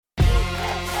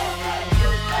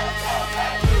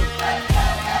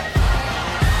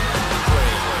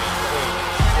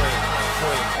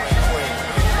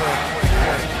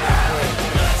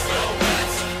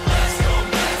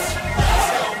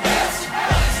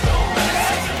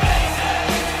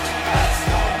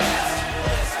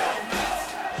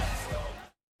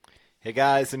Hey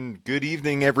guys, and good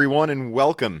evening everyone, and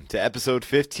welcome to episode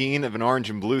 15 of An Orange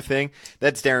and Blue Thing.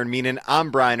 That's Darren Meenan.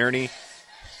 I'm Brian Ernie.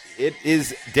 It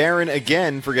is Darren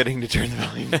again forgetting to turn the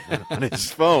volume on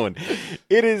his phone.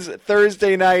 It is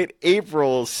Thursday night,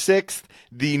 April 6th.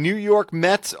 The New York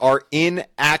Mets are in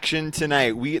action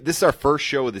tonight. This is our first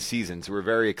show of the season, so we're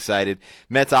very excited.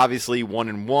 Mets obviously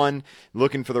 1-1,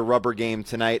 looking for the rubber game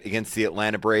tonight against the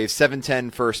Atlanta Braves.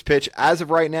 7:10 first pitch. As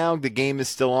of right now, the game is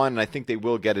still on, and I think they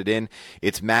will get it in.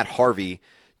 It's Matt Harvey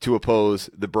to oppose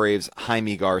the Braves'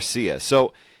 Jaime Garcia.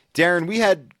 So, Darren, we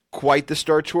had quite the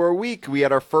start to our week. We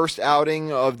had our first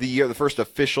outing of the year, the first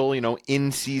official,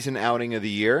 in-season outing of the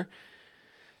year.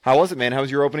 How was it, man? How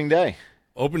was your opening day?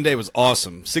 Opening day was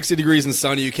awesome. 60 degrees and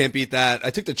sunny. You can't beat that.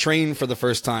 I took the train for the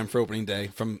first time for opening day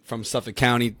from Suffolk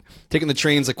County. Taking the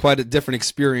train's quite a different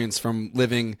experience from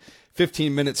living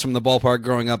 15 minutes from the ballpark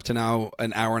growing up to now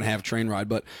an hour and a half train ride.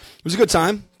 But it was a good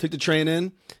time. Took the train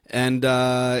in and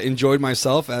enjoyed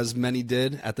myself, as many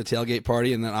did at the tailgate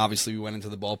party. And then obviously we went into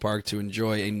the ballpark to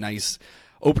enjoy a nice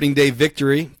opening day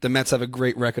victory. The Mets have a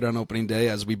great record on opening day,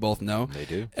 as we both know. They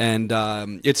do. And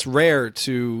it's rare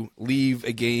to leave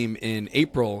a game in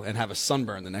April and have a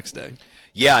sunburn the next day.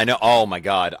 Yeah, I know. Oh, my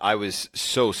God. I was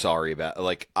so sorry about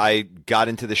it. I got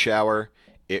into the shower.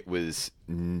 It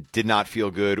did not feel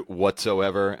good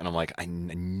whatsoever. And I'm like, I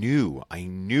knew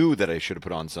that I should have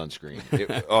put on sunscreen.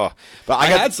 But I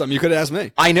had some. You could have asked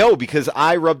me. I know, because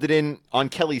I rubbed it in on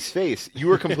Kelly's face. You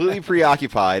were completely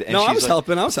preoccupied. And no, I was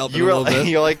helping. I was helping a little bit.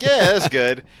 You're like, yeah, that's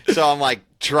good. So I'm like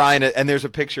trying to, and there's a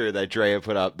picture that Drea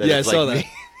put up. I saw that.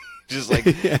 Just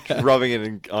rubbing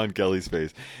it on Kelly's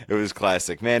face. It was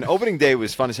classic. Man, opening day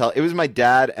was fun as hell. It was my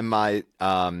dad and my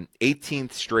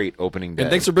 18th straight opening day. And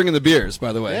thanks for bringing the beers,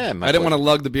 by the way. Yeah, I didn't want to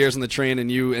lug the beers on the train, and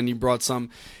you brought some.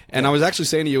 And I was actually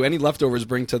saying to you, any leftovers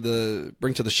bring to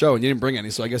the show, and you didn't bring any,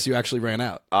 so I guess you actually ran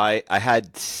out. I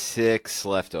had 6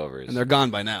 leftovers. And they're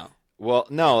gone by now. Well,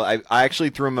 no, I actually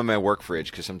threw them in my work fridge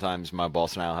because sometimes my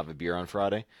boss and I will have a beer on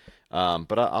Friday.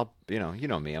 But I'll you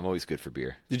know me, I'm always good for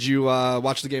beer. Did you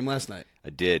watch the game last night? I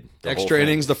did. Extra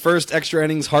innings, the first extra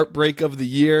innings heartbreak of the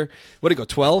year. What did it go,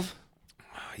 12?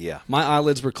 Yeah. My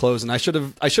eyelids were closed, and I should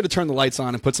have turned the lights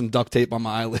on and put some duct tape on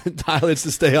my eyelids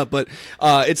to stay up. But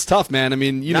it's tough, man. I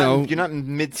mean, you know, you're not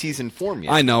in mid-season form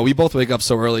yet. I know. We both wake up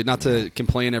so early. Not to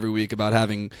complain every week about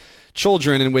having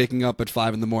children and waking up at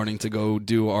 5 a.m. to go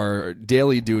do our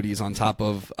daily duties on top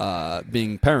of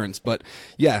being parents. But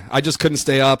yeah, I just couldn't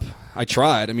stay up. I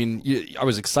tried. I mean, I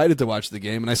was excited to watch the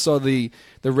game, and I saw the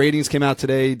ratings came out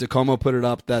today. DeComo put it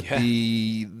up that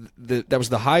that was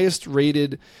the highest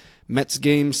rated Mets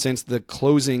game since the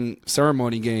closing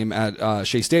ceremony game at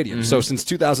Shea Stadium. Mm-hmm. So since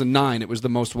 2009, it was the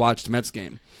most watched Mets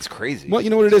game. It's crazy. Well, you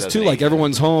know what it is too. Like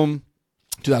everyone's home.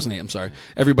 2008, I'm sorry.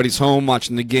 Everybody's home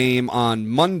watching the game on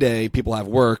Monday. People have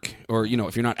work, or,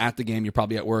 if you're not at the game, you're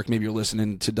probably at work. Maybe you're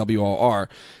listening to WOR,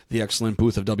 the excellent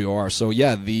booth of WOR. So,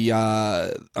 yeah,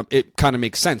 it kind of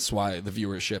makes sense why the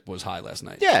viewership was high last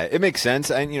night. Yeah, it makes sense.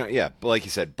 And, like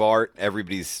you said, Bart,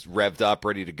 everybody's revved up,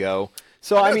 ready to go.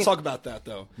 So I mean, talk about that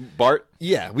though. Bart?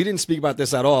 Yeah, we didn't speak about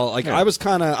this at all. I was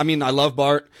kind of, I love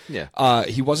Bart. Yeah.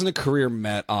 He wasn't a career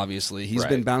Met, obviously. He's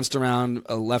been bounced around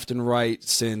left and right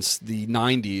since the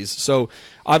 90s. So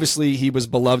obviously he was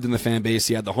beloved in the fan base.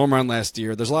 He had the home run last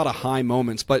year. There's a lot of high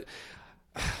moments, but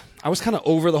I was kind of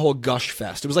over the whole gush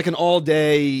fest. It was like an all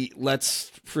day,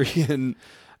 let's freaking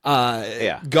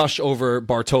gush over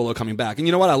Bartolo coming back. And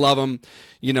you know what? I love him.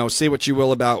 Say what you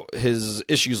will about his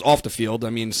issues off the field. I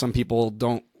mean, some people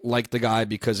don't like the guy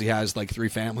because he has like 3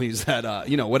 families that,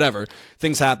 whatever.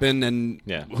 Things happen, and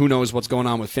who knows what's going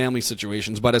on with family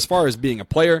situations. But as far as being a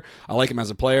player, I like him as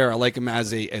a player. I like him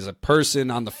as a person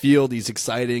on the field. He's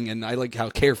exciting, and I like how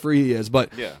carefree he is.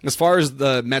 But as far as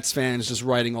the Mets fans just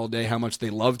writing all day how much they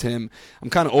loved him,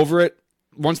 I'm kind of over it.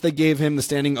 Once they gave him the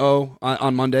standing O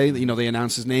on Monday, they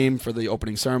announced his name for the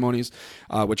opening ceremonies,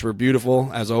 which were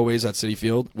beautiful, as always, at Citi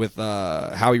Field, with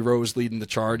Howie Rose leading the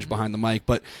charge behind the mic.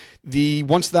 But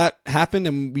once that happened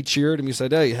and we cheered and we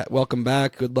said, hey, welcome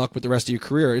back, good luck with the rest of your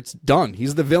career, it's done.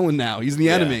 He's the villain now. He's the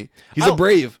enemy. He's a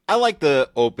Brave. I like the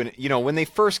open, when they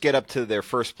first get up to their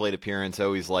first plate appearance, I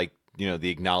always like, the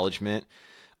acknowledgement.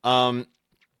 The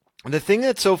thing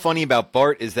that's so funny about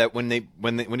Bart is that when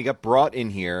he got brought in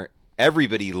here,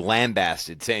 everybody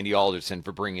lambasted Sandy Alderson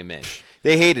for bringing him in.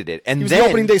 They hated it. And he was the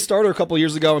opening day starter a couple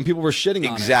years ago, and people were shitting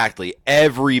on it. Exactly.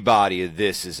 Everybody,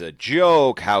 this is a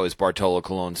joke. How is Bartolo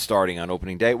Colon starting on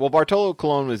opening day? Well, Bartolo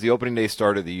Colon was the opening day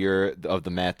starter of the year of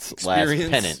the Mets' last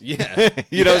pennant.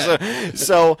 Yeah.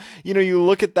 So you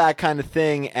look at that kind of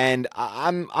thing, and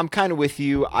I'm kind of with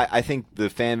you. I think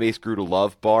the fan base grew to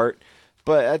love Bart.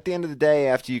 But at the end of the day,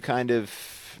 after you kind of,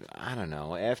 I don't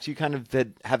know, after you kind of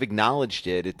have acknowledged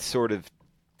it, it's sort of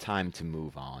time to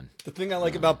move on. The thing I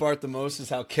like about Bart the most is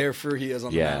how carefree he is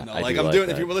on the mound. I Like do I'm like doing.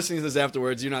 that. If you were listening to this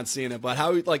afterwards, you're not seeing it, but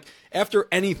how like after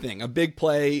anything, a big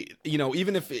play,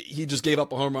 even if he just gave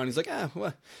up a home run, he's like,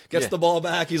 gets the ball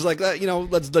back. He's like,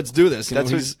 let's do this.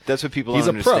 That's what people he's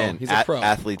don't understand. He's a pro.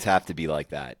 Athletes have to be like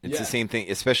that. It's the same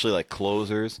thing, especially like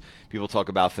closers. People talk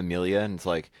about familia, and it's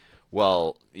like,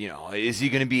 well, is he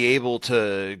going to be able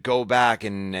to go back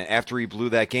and after he blew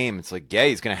that game? It's like, yeah,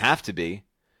 he's going to have to be.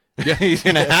 Yeah, he's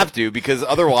going to have to, because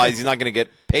otherwise he's not going to get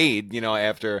paid,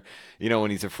 after, when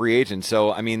he's a free agent.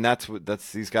 So, I mean, that's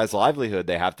these guys' livelihood.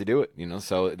 They have to do it,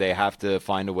 so they have to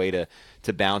find a way to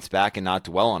bounce back and not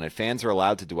dwell on it. Fans are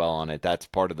allowed to dwell on it. That's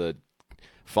part of the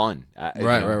fun.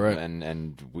 Right.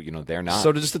 And they're not.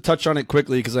 So just to touch on it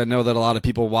quickly, because I know that a lot of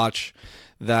people watch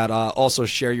that also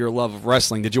share your love of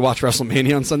wrestling. Did you watch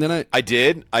WrestleMania on Sunday night? I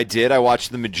did. I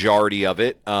watched the majority of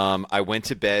it. I went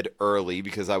to bed early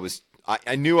because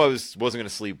I knew I wasn't going to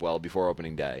sleep well before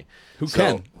opening day. Who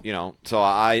can? So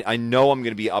I know I'm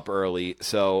going to be up early.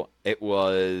 So it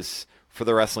was, for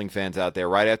the wrestling fans out there,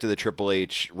 right after the Triple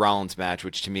H Rollins match,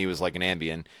 which to me was like an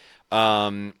Ambien,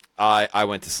 I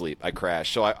went to sleep. I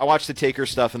crashed. So I watched the Taker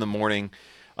stuff in the morning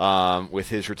with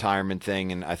his retirement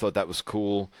thing, and I thought that was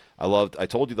cool. I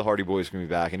told you the Hardy Boys were going to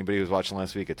be back. Anybody who was watching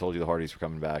last week, I told you the Hardys were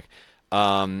coming back.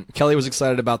 Kelly was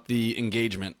excited about the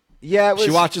engagement. Yeah, she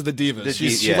watches the Divas.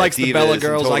 She likes the Bella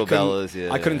girls.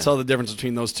 I couldn't tell the difference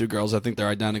between those two girls. I think they're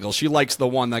identical. She likes the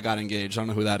one that got engaged. I don't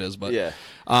know who that is, but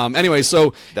anyway.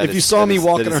 So if you saw me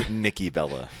walking around, Nikki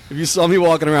Bella. If you saw me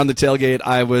walking around the tailgate,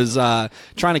 I was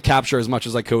trying to capture as much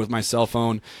as I could with my cell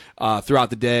phone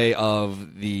throughout the day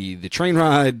of the train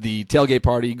ride, the tailgate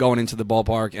party, going into the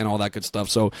ballpark, and all that good stuff.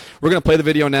 So we're gonna play the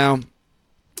video now,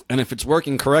 and if it's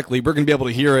working correctly, we're gonna be able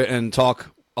to hear it and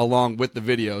talk along with the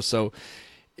video. So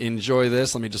enjoy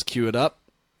this. Let me just cue it up.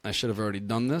 I should have already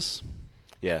done this.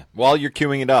 Yeah. While you're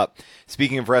queuing it up,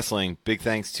 speaking of wrestling, big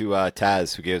thanks to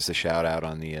Taz, who gave us a shout out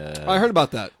on the. I heard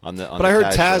about that. But I heard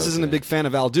Taz isn't a big fan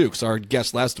of Al Dukes, our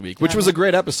guest last week, which was a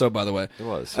great episode, by the way. It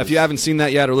was. If you haven't seen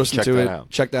that yet or listened to it,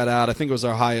 check that out. I think it was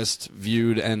our highest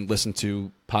viewed and listened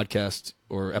to podcast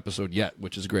or episode yet,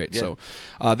 which is great. Yeah. So,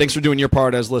 thanks for doing your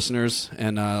part as listeners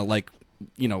and like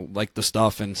the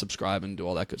stuff and subscribe and do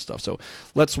all that good stuff. So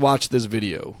let's watch this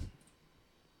video.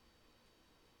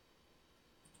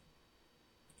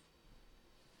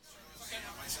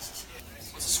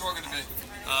 What's the score going to be?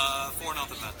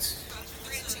 4-0 Mets.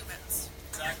 3-2 Mets.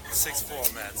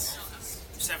 6-4 Mets.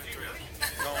 7-3.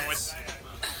 Going with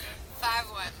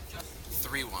 5-1.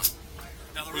 3-1.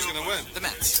 Now who's going to win? The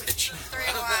Mets.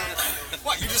 3-1.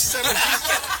 What? You just said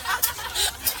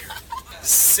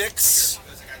 6-2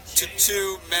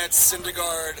 Mets.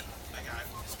 Syndergaard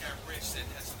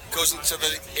goes into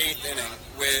the 8th inning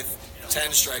with 10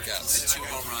 strikeouts. 2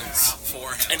 home runs.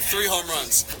 4. And 3 home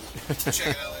runs. Check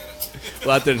it out later.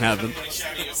 Well, that didn't happen. Long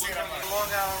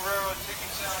Island Railroad ticket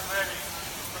sound ready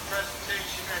for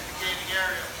presentation at the gating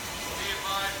area. Be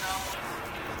advised now.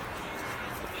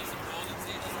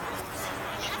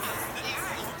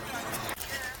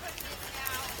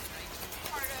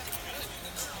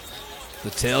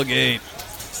 The tailgate.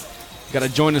 Got to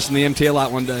join us in the MTA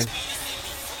lot one day.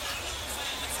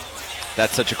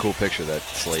 That's such a cool picture that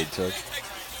Slade took.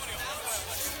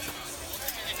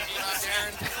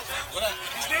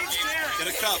 Get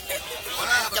a cup.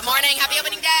 Good morning. Happy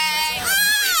opening day.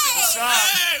 What's up?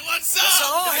 Hey, what's up?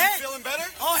 Oh, hey. You feeling better?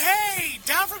 Oh, hey,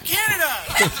 down from Canada.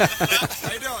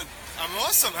 How you doing? I'm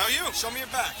awesome. How are you? Show me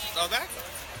your back. Oh, back?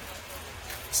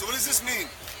 So what does this mean?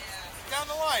 Down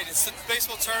the line. It's a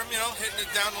baseball term, hitting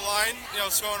it down the line,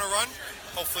 scoring a run.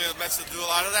 Hopefully the Mets will do a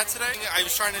lot of that today. I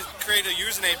was trying to create a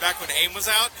username back when AIM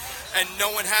was out, and no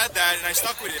one had that, and I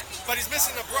stuck with it. But he's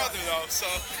missing a brother, though, so...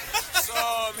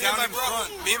 me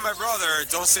and my brother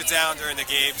don't sit down during the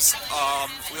games.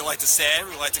 We like to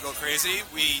stand. We like to go crazy.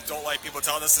 We don't like people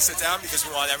telling us to sit down because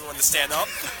we want everyone to stand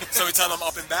up. So we tell them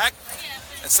up and back.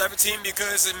 And 17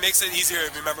 because it makes it easier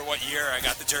to remember what year I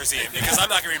got the jersey in, because I'm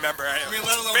not going to remember.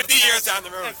 50 years down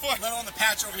the road. Let alone the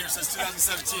patch over here says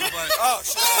 2017, but... Oh,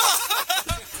 shit.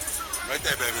 Right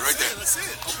there, baby, right there. Let's see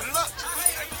it. Open it up.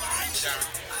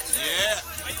 Yeah.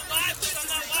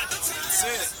 That's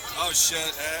it. Oh,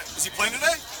 shit. Is he playing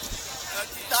today?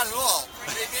 Not at all.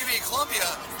 Maybe in Columbia,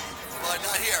 but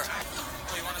not here.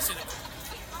 You want to see it?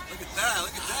 Look at that,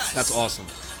 look at that. That's awesome.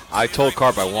 I told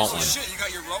Carp I want one. Shit, you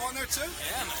got your row on there too?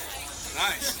 Yeah, man.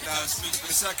 Nice.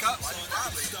 Is that cup?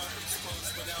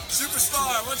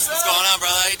 Superstar, what's up? What's going on,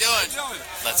 brother? How you doing? How you doing?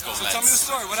 Let's go, So Mets. tell me the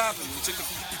story. What happened? You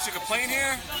took a plane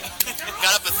here?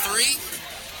 Got up at 3.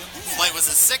 Flight was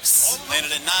at 6.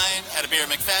 Landed at 9. Had a beer at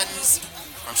McFadden's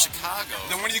from Chicago.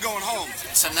 Then when are you going home?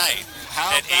 Tonight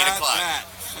How at 8 about o'clock. that?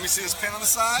 Let me see this pin on the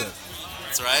side.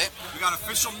 That's right. We got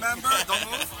official member. Don't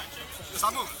move.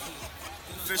 Stop moving.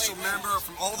 Official member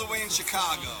from all the way in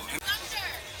Chicago.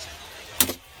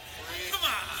 Come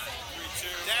on.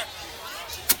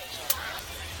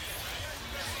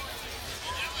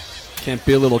 Can't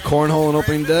be a little cornhole on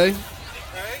opening day? Yep.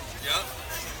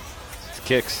 It's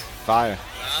kicks. Fire.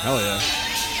 Hell yeah.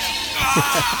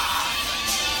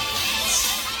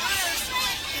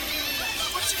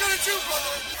 What you gonna do,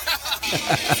 brother?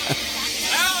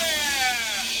 Hell yeah!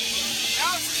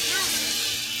 Now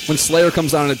it's When Slayer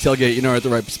comes down on a tailgate, you know we're at the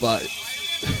right spot. now you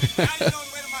know the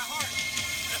way to my heart.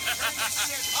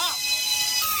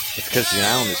 It's because he's an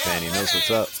Islanders fan. He knows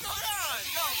what's up.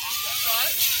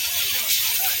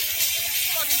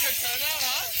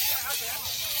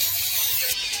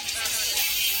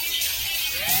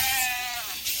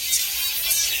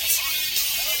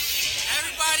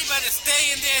 Everybody better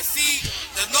stay in their seat.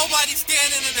 There's nobody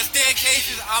standing in the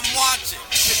staircases. I'm watching.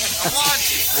 I'm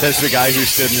watching. Says the guy who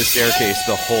stood in the staircase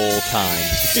the whole time.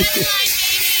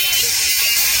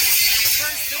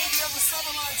 First baby of the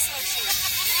Southern Line section.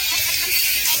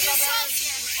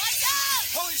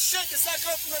 Holy shit, does that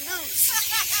go from the news?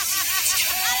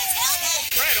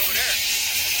 Right over there.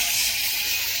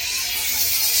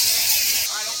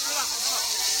 All right, open it up, open it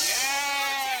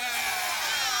up.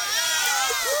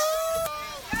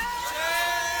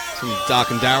 Some Doc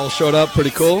and Daryl showed up.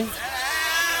 Pretty cool.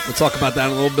 We'll talk about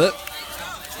that in a little bit.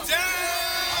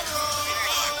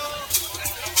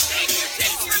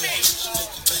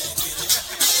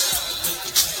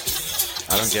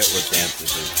 I don't get what dance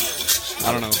this is.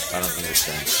 I don't know. I don't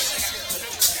understand.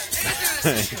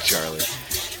 Charlie.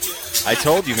 I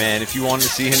told you, man, if you wanted to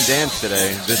see him dance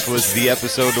today, this was the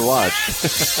episode to watch.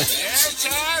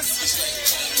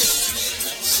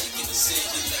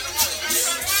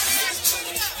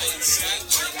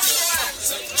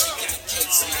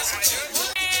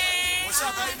 What's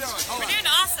up? How you doing? Hold We're on. doing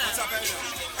awesome. What's up? How you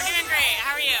doing? We're doing great.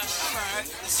 How are you? All right.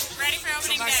 Ready for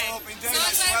opening Nice day? opening day. So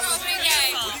Nice excited for weather. opening day.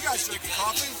 What are you guys drinking?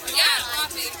 Coffee? Yeah,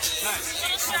 coffee. Nice. A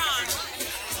little strong.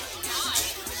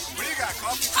 What do you got?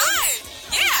 Coffee? Hi.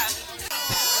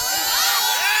 Yeah.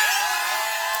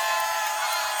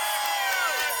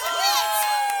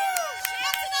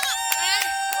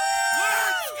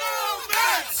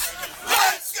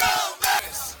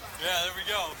 Yeah, there we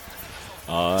go.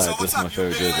 Oh, So this what's is my up?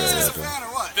 favorite You a dude Bears right there. fan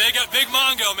or what? Big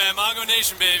Mongo, man. Mongo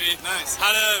Nation, baby. Nice.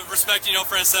 How to respect,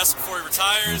 Francis before he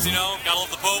retires, Gotta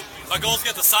love the Pope. My goal is to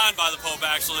get the sign by the Pope,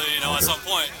 actually, at some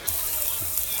point.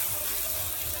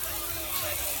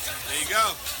 There you go.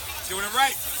 Doing it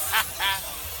right.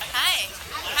 Hi.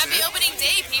 Happy opening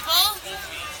day, people.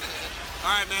 All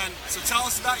right, man. So tell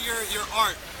us about your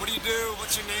art. What do you do?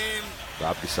 What's your name?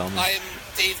 Robbie Selman. I'm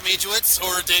Dave Majowitz,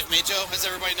 or Dave Majo, as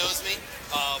everybody knows me.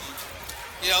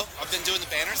 I've been doing the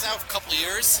banners now for a couple of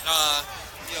years.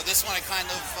 This one I kind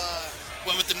of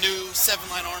went with the new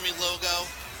 7-Line Army logo.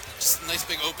 Just a nice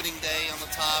big opening day on the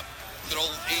top. Good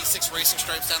old 86 racing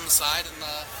stripes down the side, and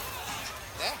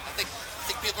I think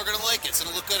people are gonna like it. It's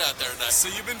gonna look good out there today.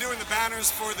 So you've been doing the banners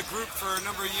for the group for a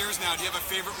number of years now. Do you have a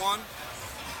favorite one?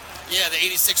 Yeah, the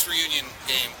 86 reunion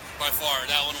game, by far.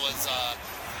 That one was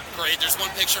great. There's one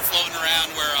picture floating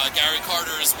around where Gary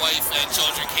Carter, his wife, and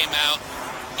children came out.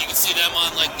 You can see them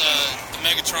on like the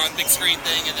Megatron big screen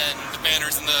thing, and then the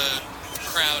banners in the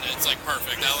crowd. It's like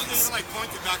perfect. That You one's even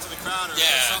pointed back to the crowd or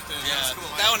something. yeah. That's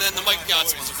cool. That one and the Mike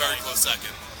Gotts one's a very close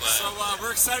second. But So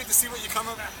we're excited to see what you come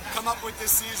up with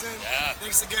this season. Yeah.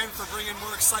 Thanks again for bringing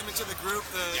more excitement to the group.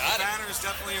 The Got it. banners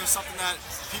definitely are something that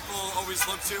people always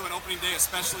look to, and opening day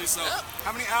especially. So Yeah.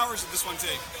 how many hours did this one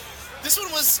take? this one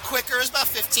was quicker. It was about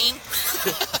 15.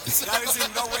 That is in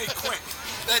no way quick.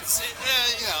 That's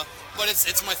but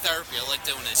it's my therapy. I like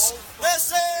doing this.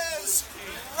 This is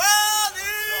Rally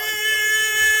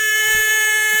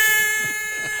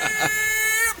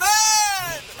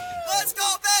Man! Let's go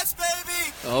Mets,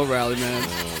 baby! Oh, Rally, man.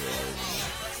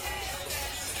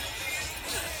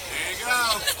 There you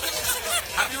go.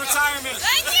 Happy retirement.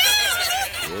 Thank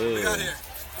you. What we got here?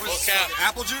 Full cap.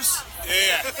 Apple juice?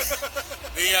 Yeah.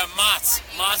 The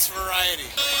Mott's variety.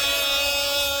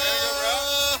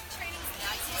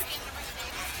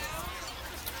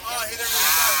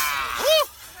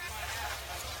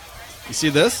 You see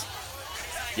this?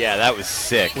 Yeah, that was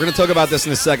sick. We're going to talk about this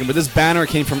in a second, but this banner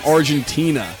came from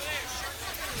Argentina,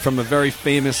 from a very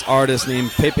famous artist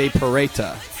named Pepe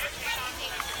Pareta.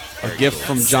 A gift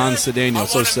from John Cedeno.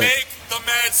 So sick. the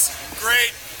Mets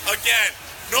great again.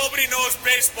 Nobody knows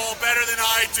baseball better than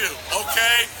I do,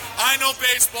 okay? I know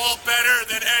baseball better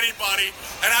than anybody,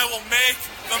 and I will make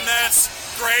the Mets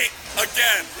great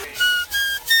again.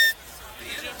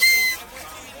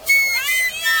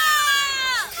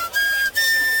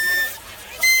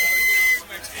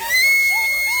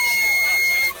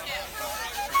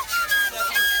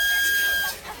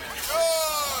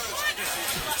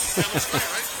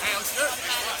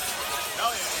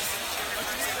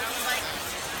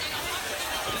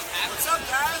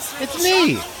 It's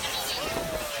me. Good,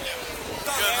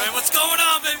 man. What's going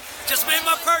on, baby? Just made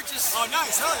my purchase. Oh,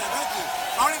 nice. Hell yeah, thank you.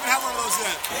 I don't even have one of those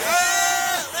yet.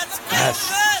 Yeah, let's go,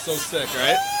 Mets. So sick,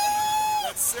 right?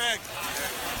 That's sick.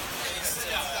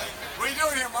 What are you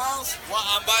doing here, Miles? Well,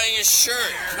 I'm buying a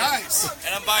shirt, Nice.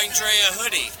 and I'm buying Dre a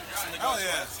hoodie. Hell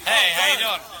yeah. Hey, how you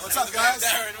doing? What's up, guys?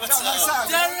 Darren, what's up? Nice time.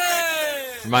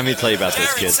 Darren! Remind me to tell you about this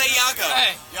Darren, kid. say Yago.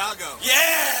 Hey. Yago.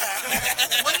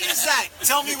 Yeah! What is that?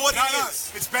 Tell me what it is.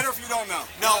 It's better if you don't know.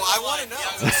 No, I want to know.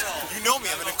 You know me.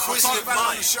 I'm an We'll talk inquisitive about it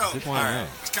on the mind. show. All right.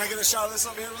 Can I get a shot of this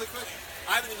over here really quick?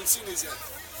 I haven't even seen these yet.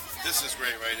 This is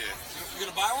great right here. You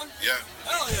gonna buy one? Yeah.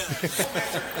 Hell yeah.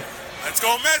 Let's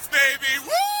go Mets, baby! Woo!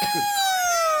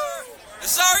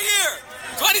 It's our year,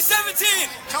 2017.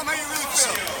 Tell me how you really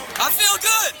feel. I feel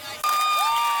good.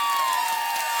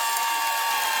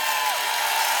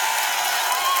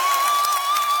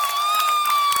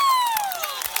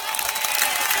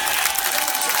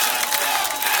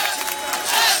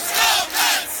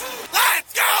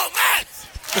 Let's go, Mets!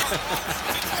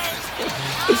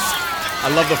 I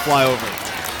love the flyover.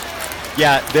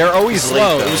 Yeah, they're always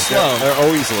slow. late. It was slow. They're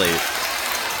always late.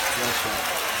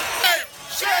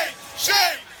 Shame!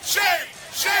 Shame! Shame!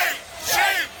 Shame!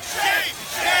 Shame! Shame!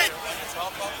 Shame!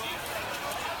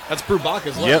 That's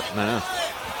Brubaka's left. Yep, I know.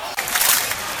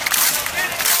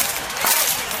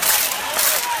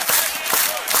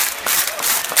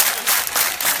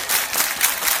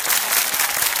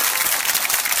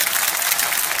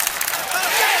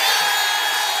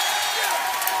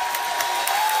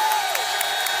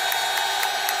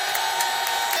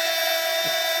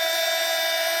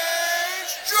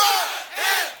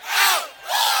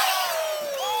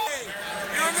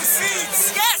 You're in the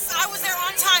seats. Yes, I was there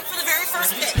on time for the very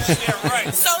first pitch. Yeah,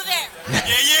 right. So there.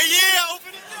 Yeah.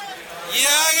 Open it up.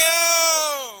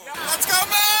 Yago! Let's go,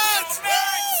 Mets!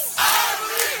 I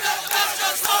believe that the Mets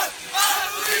just won. I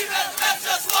believe that the Mets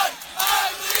just won. I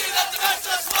believe that the Mets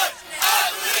just won. I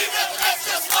believe that the Mets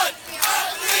just won. I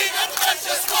believe that the Mets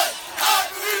just won. I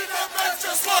believe that the Mets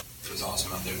just won. It was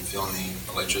awesome out there feeling the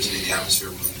electricity, the atmosphere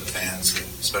from the fans,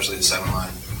 especially the 7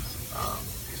 line.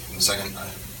 In the second, I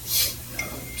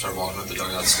started walking up the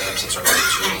dugout steps and started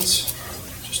getting chills.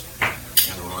 Just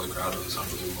the roar of the crowd was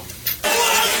unbelievable.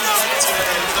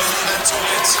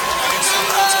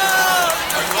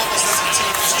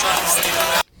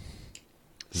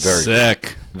 Very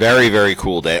Sick. Very, very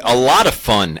cool day. A lot of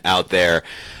fun out there.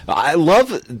 I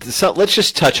love. So let's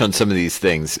just touch on some of these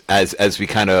things as we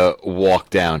kind of walk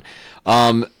down.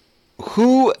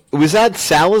 Who was that?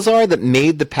 Salazar that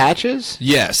made the patches?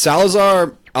 Yeah,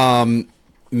 Salazar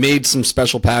made some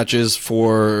special patches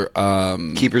for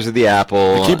Keepers of the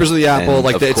Apple. Keepers of the Apple. and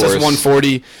Like of it says course-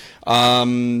 140.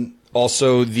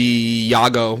 Also the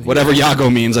Yago, whatever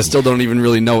Yago means. I still don't even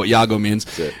really know what Yago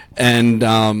means. it. And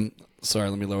sorry,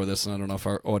 let me lower this. And I don't know if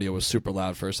our audio was super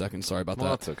loud for a second. Sorry about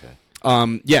Well, that. that's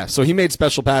okay. Yeah, so he made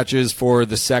special patches for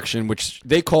the section, which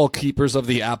they call Keepers of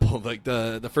the Apple, like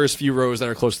the first few rows that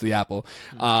are close to the apple.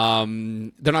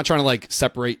 They're not trying to like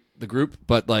separate the group,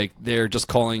 but like they're just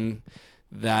calling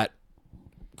that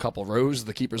couple rows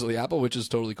the Keepers of the Apple, which is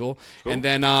totally cool. And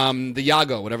then the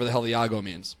Yago, whatever the hell the Yago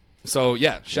means. So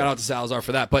yeah, shout out to Salazar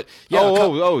for that. But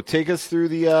yeah, take us through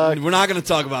the. we're not going to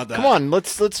talk about that. Come on,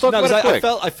 let's talk No, about 'cause it quick.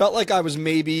 I felt like I was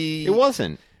maybe It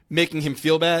wasn't. making him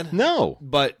feel bad. No.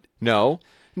 But No.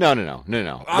 I'm not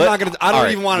gonna. I don't All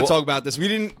right, even want to well- talk about this. We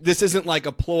didn't. This isn't like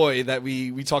a ploy that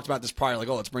we talked about this prior. Like,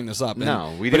 oh, let's bring this up. And-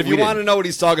 No, we But didn't- if you we want to didn't. know what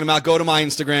he's talking about, go to my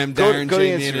Instagram. Go Darren to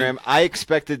J. Instagram. Neenan. I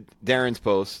expected Darren's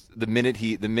post the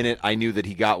minute I knew that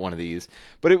he got one of these,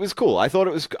 but it was cool. I thought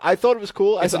it was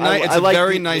cool. It's I a liked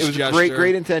very it. nice It was gesture. a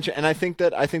great intention, and I think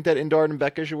that Indard and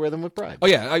Becca should wear them with pride. Oh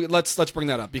yeah, let's bring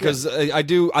that up because I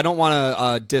don't want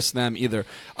to diss them either.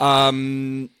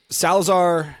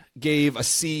 Salazar gave a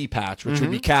C patch, which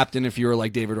would be captain if you were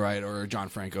like David Wright or John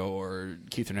Franco or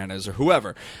Keith Hernandez or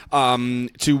whoever,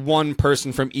 to one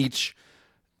person from each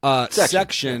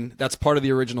section that's part of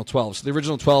the original 12. So the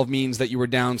original 12 means that you were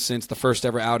down since the first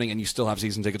ever outing and you still have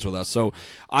season tickets with us. So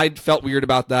I felt weird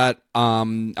about that.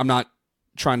 I'm not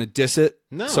trying to diss it.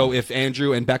 No. So if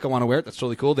Andrew and Becca want to wear it, that's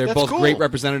totally cool. They're That's both cool. great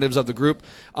representatives of the group.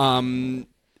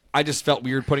 I just felt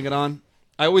weird putting it on.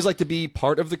 I always like to be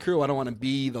part of the crew. I don't want to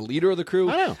be the leader of the crew.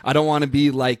 I know. I don't want to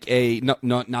be like not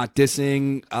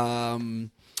dissing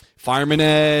Fireman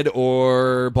Ed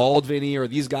or Bald Vinny, or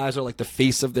these guys are like the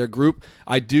face of their group.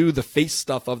 I do the face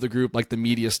stuff of the group, like the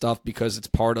media stuff, because it's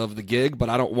part of the gig, but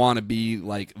I don't want to be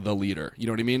like the leader. You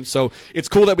know what I mean? So it's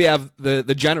cool that we have the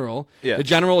general. Yeah. The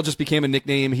general just became a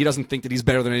nickname. He doesn't think that he's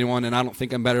better than anyone, and I don't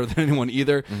think I'm better than anyone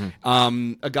either.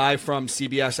 Mm-hmm. A guy from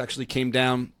CBS actually came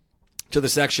down to the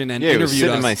section and Yeah, he was interviewed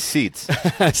sitting us. in my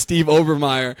seats. Steve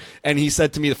Obermeyer, and he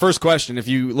said to me, the first question, if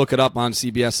you look it up on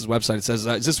CBS's website, it says,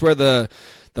 "Is this where the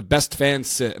best fans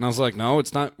sit?" And I was like, "No,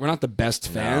 it's not. We're not the best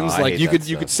fans. I like hate you that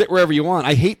could stuff. sit wherever you want."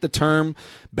 I hate the term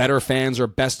better fans or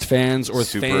best fans or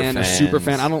Super fan or super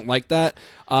fans. fan. I don't like that.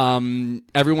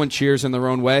 Everyone cheers in their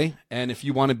own way, and if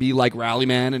you want to be like Rally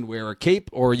Man and wear a cape,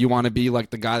 or you want to be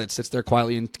like the guy that sits there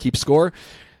quietly and keeps score,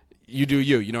 you do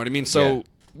you. You know what I mean? So. Yeah.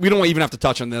 We don't even have to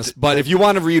touch on this, but if you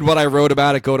want to read what I wrote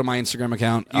about it, go to my Instagram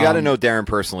account. You got to know Darren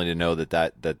personally to know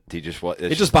that he just was.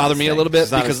 It just bothered me a little bit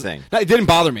It's not because his thing. No, it didn't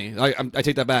bother me. I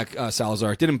take that back,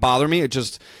 Salazar. It didn't bother me. It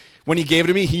just, when he gave it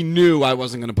to me, he knew I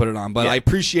wasn't going to put it on. But Yeah. I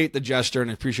appreciate the gesture and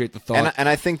I appreciate the thought. And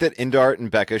I think that Indart and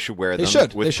Becca should wear them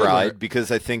should. with They should wear pride it.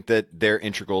 because I think that they're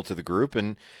integral to the group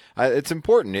and it's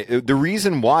important. The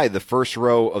reason why the first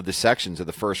row of the sections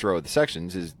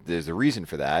is there's a reason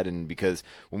for that, and because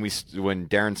when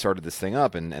Darren started this thing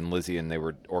up and Lizzie and they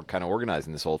were kind of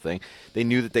organizing this whole thing, they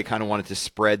knew that they kind of wanted to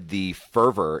spread the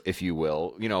fervor, if you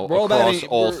will, across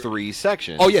all three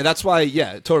sections. Oh yeah, that's why.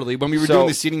 Yeah, totally. When we were doing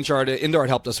the seating chart, Indart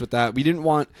helped us with that. We didn't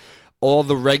want all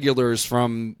the regulars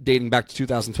from dating back to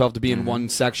 2012 to be in one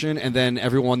section, and then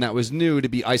everyone that was new to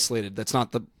be isolated. That's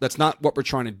not what we're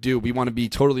trying to do. We want to be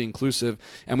totally inclusive,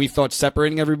 and we thought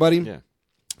separating everybody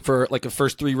for like the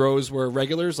first 3 rows were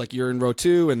regulars, like you're in row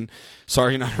 2, and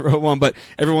sorry, not in row 1, but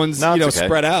everyone's No, it's okay.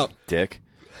 spread out. Dick.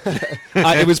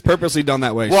 It was purposely done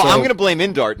that way. Well, So- I'm going to blame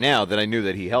Indart now that I knew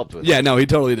that he helped with it. Yeah, no, he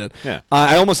totally did. Yeah.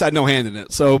 I almost had no hand in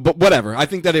it. So, but whatever. I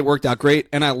think that it worked out great,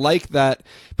 and I like that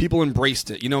people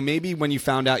embraced it. Maybe when you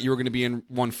found out you were going to be in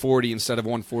 140 instead of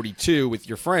 142 with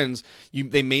your friends,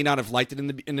 they may not have liked it in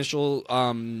the initial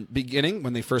beginning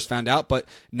when they first found out, but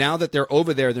now that they're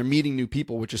over there, they're meeting new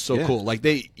people, which is so cool. Like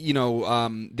they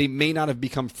may not have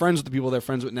become friends with the people they're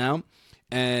friends with now.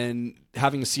 And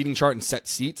having a seating chart and set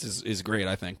seats is great,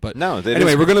 I think. But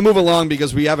anyway, we're going to move along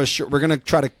because we have we're going to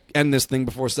try to end this thing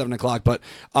before 7:00. But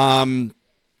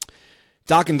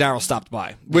Doc and Daryl stopped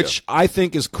by, which I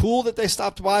think is cool that they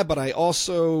stopped by. But I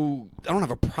don't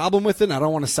have a problem with it. And I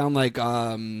don't want to sound like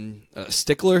a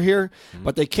stickler here,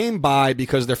 but they came by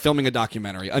because they're filming a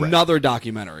documentary, another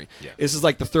documentary. Yeah. This is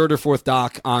like the 3rd or 4th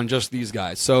doc on just these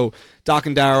guys. So Doc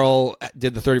and Daryl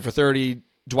did the 30 for 30.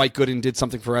 Dwight Gooden did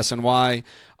something for SNY,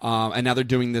 and now they're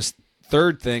doing this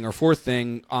 3rd thing or 4th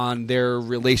thing on their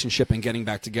relationship and getting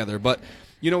back together. But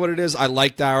you know what it is? I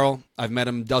like Daryl. I've met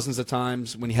him dozens of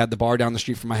times when he had the bar down the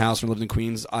street from my house when I lived in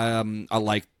Queens. I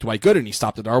like Dwight Gooden. He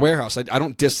stopped at our warehouse. I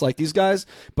don't dislike these guys,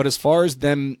 but as far as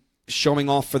them showing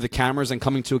off for the cameras and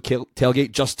coming to a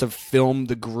tailgate just to film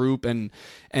the group and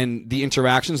the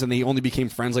interactions, and they only became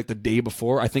friends like the day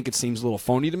before, I think it seems a little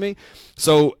phony to me.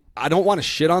 So I don't want to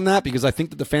shit on that because I think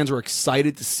that the fans were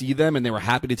excited to see them and they were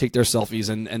happy to take their selfies.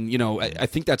 And I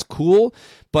think that's cool.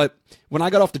 But when I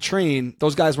got off the train,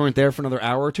 those guys weren't there for another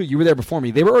hour or 2. You were there before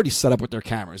me. They were already set up with their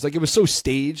cameras. Like, it was so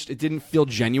staged. It didn't feel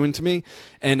genuine to me.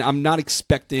 And I'm not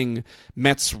expecting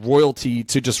Mets royalty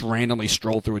to just randomly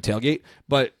stroll through a tailgate.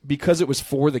 But because it was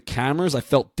for the cameras, I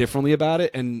felt differently about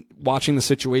it. And watching the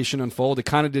situation unfold, it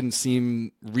kind of didn't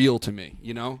seem real to me,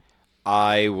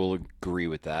 I will agree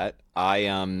with that.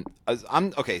 I'm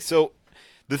okay. So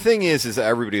the thing is that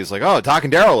everybody was like, "Oh, Doc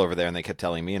and Daryl over there," and they kept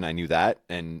telling me, and I knew that,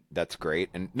 and that's great.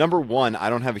 And number one, I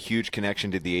don't have a huge connection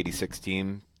to the '86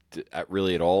 team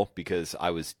really at all because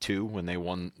I was 2 when they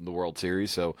won the World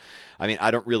Series. So, I mean, I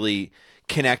don't really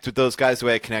connect with those guys the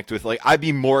way I connect with I'd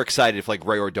be more excited if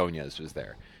Ray Ordonez was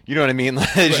there. You know what I mean?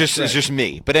 It's just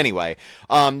me. But anyway,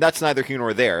 that's neither here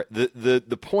nor there.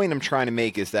 The point I'm trying to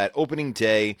make is that opening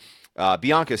day.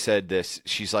 Bianca said this.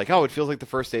 She's like, "Oh, it feels like the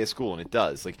first day of school," and it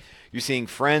does. Like, you're seeing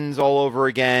friends all over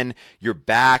again. You're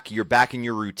back in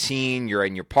your routine. You're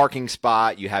in your parking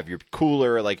spot. You have your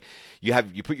cooler. Like,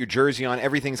 you put your jersey on.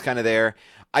 Everything's kind of there.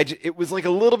 It was like a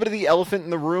little bit of the elephant in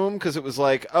the room because it was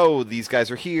like, oh, these guys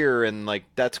are here and like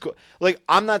that's cool. Like,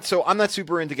 I'm not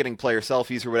super into getting player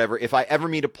selfies or whatever. If I ever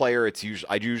meet a player,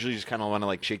 I usually just kind of want to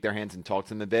like shake their hands and talk to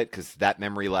them a bit because that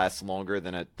memory lasts longer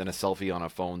than a selfie on a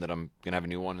phone that I'm gonna have a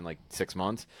new one in like 6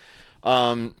 months.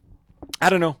 I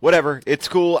don't know. Whatever. It's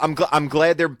cool. I'm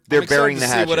glad they're burying the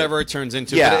hatchet. Whatever it turns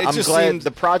into. Yeah, but I'm glad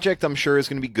the project. I'm sure is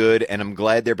going to be good, and I'm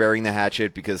glad they're burying the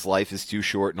hatchet because life is too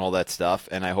short and all that stuff.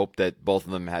 And I hope that both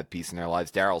of them have peace in their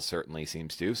lives. Daryl certainly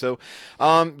seems to. So,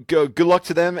 good luck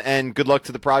to them and good luck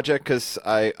to the project because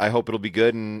I hope it'll be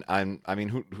good. And I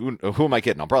mean, who am I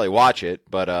kidding? I'll probably watch it,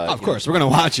 but of course we're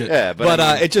going to watch it. Yeah, but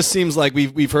I mean, it just seems like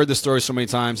we've heard the story so many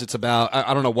times. It's about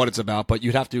I don't know what it's about, but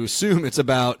you'd have to assume it's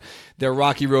about their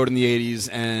rocky road in the 80s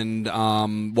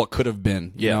and what could have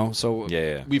been, you know? So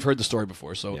we've heard the story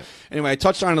before. So anyway, I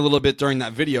touched on it a little bit during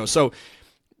that video. So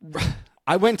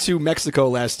I went to Mexico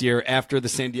last year after the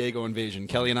San Diego invasion.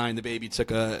 Kelly and I and the baby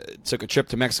took a trip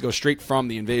to Mexico straight from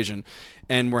the invasion,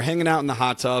 and we're hanging out in the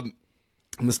hot tub.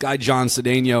 And this guy, John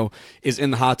Cedeno, is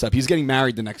in the hot tub. He's getting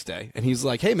married the next day. And he's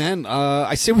like, hey, man,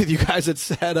 I sit with you guys at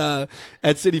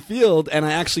Citi Field, and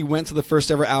I actually went to the first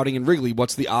ever outing in Wrigley.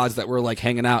 What's the odds that we're, like,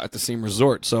 hanging out at the same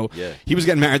resort? So he was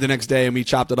getting married the next day, and we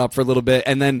chopped it up for a little bit.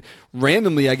 And then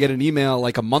randomly I get an email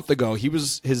like a month ago.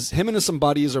 Him and some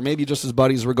buddies, or maybe just his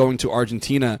buddies, were going to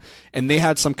Argentina, and they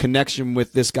had some connection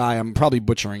with this guy. I'm probably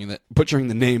butchering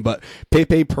the name, but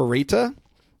Pepe Pereta,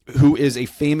 who is a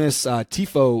famous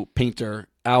tifo painter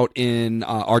out in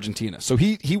Argentina. So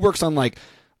he works on like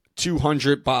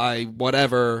 200 by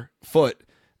whatever foot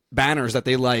banners that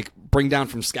they like bring down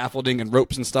from scaffolding and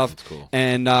ropes and stuff. That's cool.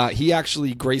 And he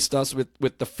actually graced us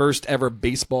with the first ever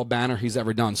baseball banner he's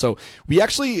ever done. So we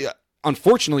actually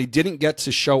unfortunately didn't get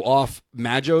to show off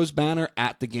Maggio's banner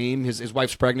at the game. His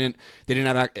wife's pregnant. They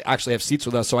didn't actually have seats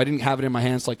with us, so I didn't have it in my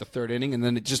hands like the third inning, and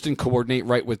then it just didn't coordinate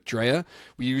right with Drea.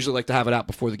 We usually like to have it out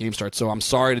before the game starts, so I'm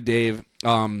sorry to Dave.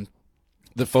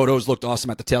 The photos looked awesome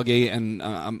at the tailgate, and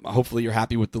hopefully you're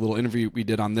happy with the little interview we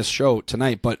did on this show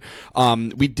tonight. But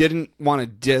we didn't want to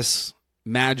diss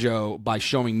Maggio by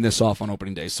showing this off on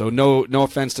opening day. So no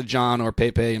offense to John or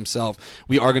Pepe himself.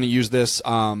 We are going to use this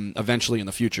eventually in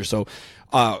the future. So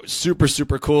super,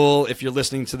 super cool. If you're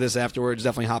listening to this afterwards,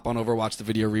 definitely hop on over, watch the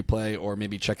video replay, or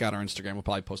maybe check out our Instagram. We'll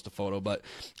probably post a photo. But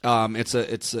it's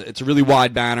a really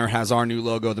wide banner, has our new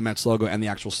logo, the Mets logo, and the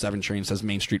actual 7 train says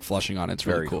Main Street Flushing on it. It's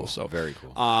very cool. So very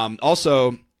cool.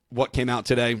 Also, what came out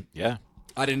today? Yeah.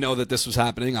 I didn't know that this was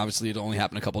happening. Obviously, it only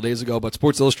happened a couple days ago, but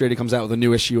Sports Illustrated comes out with a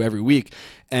new issue every week,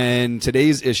 and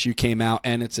today's issue came out,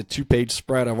 and it's a 2-page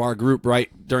spread of our group right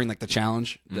during like the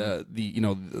challenge,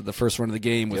 the first run of the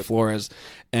game with Flores,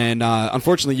 and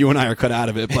unfortunately, you and I are cut out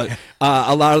of it, but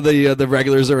a lot of the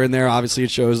regulars are in there. Obviously,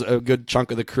 it shows a good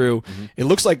chunk of the crew. It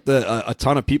looks like a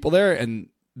ton of people there, and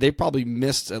they probably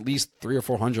missed at least 300 or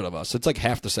 400 of us. So it's like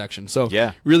half the section. So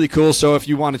really cool. So if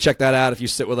you want to check that out, if you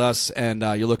sit with us and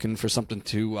you're looking for something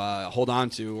to hold on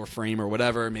to or frame or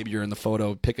whatever, maybe you're in the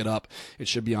photo, pick it up. It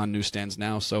should be on newsstands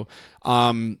now. So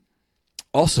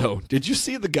also, did you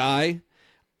see the guy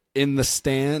in the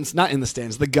stands? Not in the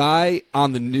stands. The guy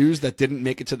on the news that didn't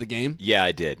make it to the game? Yeah,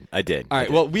 I did. All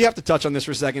right. Well, we have to touch on this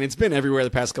for a second. It's been everywhere the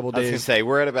past couple of days. I was going to say,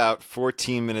 we're at about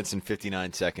 14 minutes and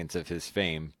 59 seconds of his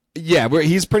fame. Yeah,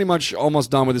 he's pretty much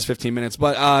almost done with his 15 minutes,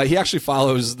 but he actually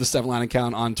follows the 7line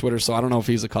account on Twitter, so I don't know if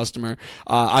he's a customer.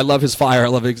 I love his fire. I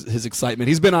love his excitement.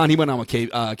 He went on with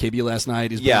KB last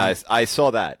night. I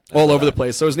saw that. All over the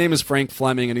place. So his name is Frank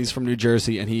Fleming, and he's from New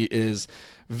Jersey, and he is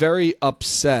very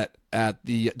upset at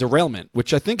the derailment,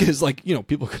 which I think is like,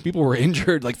 people were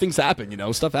injured, like things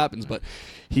happen, stuff happens, but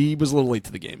he was a little late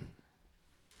to the game.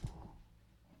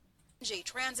 J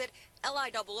Transit,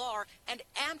 LIRR, and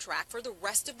Amtrak for the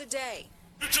rest of the day.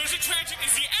 New Jersey Transit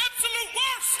is the absolute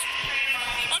worst!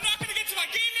 I'm not going to get to my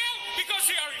game now because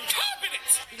they are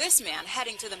incompetent! This man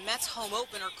heading to the Mets home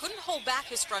opener couldn't hold back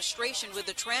his frustration with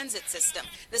the transit system.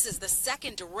 This is the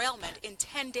second derailment in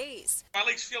 10 days. My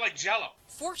legs feel like Jell-O.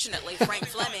 Fortunately, Frank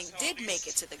Fleming did make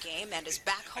it to the game and is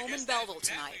back home in Belleville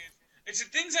tonight. It's the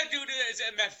things I do as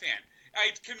a Met fan.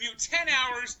 I commute 10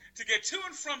 hours to get to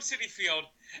and from Citi Field,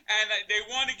 and they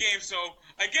won a game, so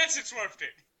I guess it's worth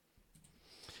it.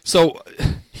 So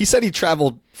he said he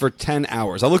traveled for 10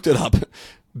 hours. I looked it up.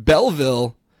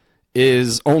 Belleville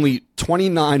is only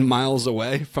 29 miles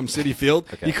away from Citi Field.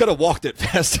 Okay. He could have walked it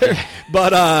faster.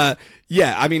 But,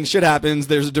 yeah, I mean, shit happens.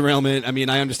 There's a derailment. I mean,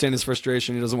 I understand his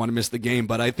frustration. He doesn't want to miss the game,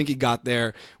 but I think he got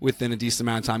there within a decent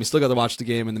amount of time. He still got to watch the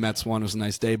game, and the Mets won. It was a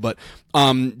nice day. But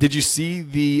did you see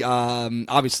the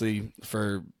obviously,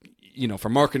 for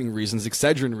marketing reasons,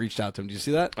 Excedrin reached out to him. Did you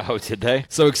see that? Oh, did they?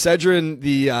 So Excedrin,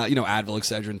 the Advil,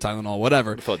 Excedrin, Tylenol,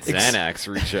 whatever. I thought Xanax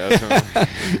reached out to him.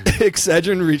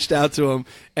 Excedrin reached out to him,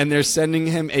 and they're sending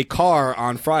him a car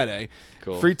on Friday.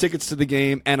 Cool. free tickets to the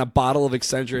game, and a bottle of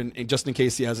Excedrin just in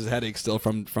case he has his headache still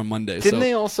from Monday.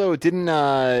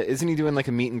 Isn't he doing like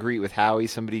a meet and greet with Howie?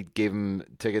 Somebody gave him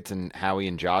tickets, and Howie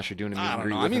and Josh are doing a meet and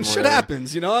greet. I mean, shit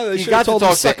happens, you know. They He should have told him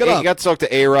to suck it up. He got to talk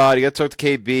to A-Rod. He got to talk to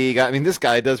KB. This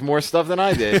guy does more stuff than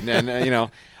I did,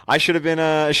 and I should have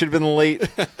been late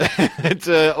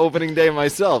to opening day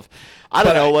myself. I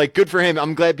don't know. Good for him.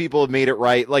 I'm glad people have made it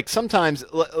right. Like, sometimes,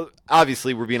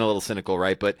 obviously, we're being a little cynical,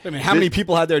 right? But I mean, how many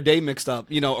people had their day mixed up,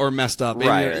 or messed up?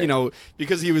 Right. And,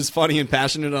 because he was funny and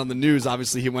passionate on the news,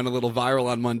 obviously he went a little viral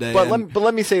on Monday. But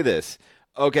let me say this.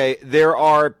 Okay, there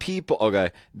are people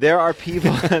there are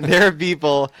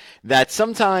people that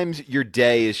sometimes your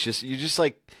day is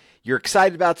you're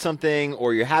excited about something,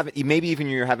 or you're having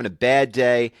a bad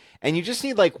day, and you just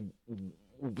need the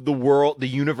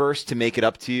universe to make it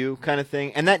up to you, kind of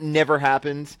thing, and that never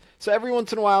happens. So every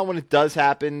once in a while, when it does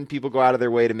happen, people go out of their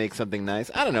way to make something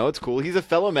nice. I don't know, it's cool. He's a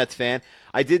fellow Mets fan.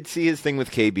 I did see his thing with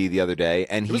KB the other day,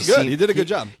 and he was good. He did a good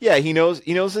job. Yeah, he knows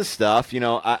his stuff.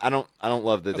 I don't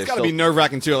love that. It's got to be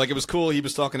nerve-wracking too. Like, it was cool. He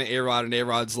was talking to A-Rod, and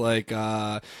A-Rod's like,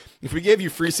 if we gave you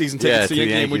free season tickets to your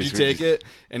game, would you take it?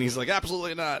 And he's like,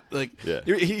 absolutely not.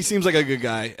 He seems like a good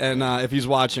guy. And if he's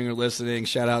watching or listening,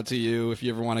 shout out to you. If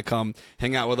you ever want to come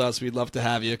hang out with us, we'd love to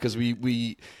have you, because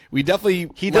we definitely.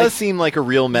 He does seem like a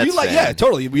real Mets fan. Yeah,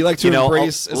 totally. We like to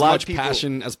embrace as much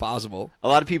passion as possible. A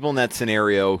lot of people in that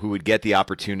scenario who would get the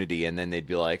opportunity, and then they'd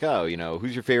be like, "Oh,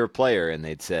 who's your favorite player?" And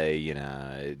they'd say,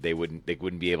 they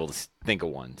wouldn't be able to think of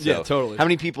one. So yeah, totally. How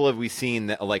many people have we seen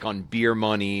that, like, on Beer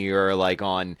Money, or like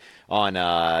on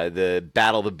the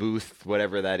Battle the Booth,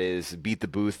 whatever that is, Beat the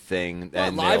Booth thing?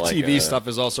 And live TV stuff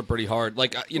is also pretty hard.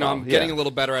 Like, I'm getting a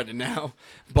little better at it now,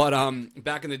 but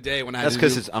back in the day when I had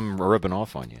because I'm rubbing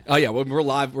off on you. Oh yeah, well, we're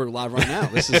live right now.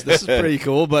 This is pretty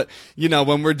cool. But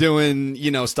when we're doing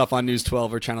stuff on News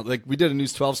 12 or channel, like we did a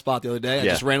News 12 spot the other day. I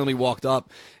just randomly walked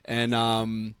up and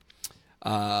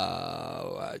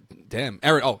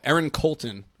Erin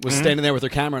Colton was standing there with her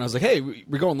camera, and I was like, "Hey,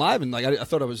 we're going live," and I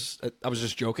thought I was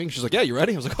just joking. She's like, "Yeah, you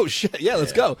ready?" I was like, "Oh shit, yeah,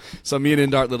 let's go." So me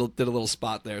and Indart did a little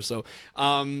spot there. So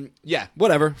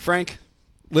whatever. Frank,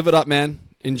 live it up, man.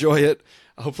 Enjoy it.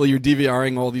 Hopefully you're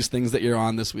DVRing all these things that you're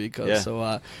on this week.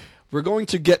 So we're going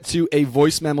to get to a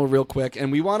voice memo real quick,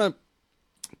 and we want to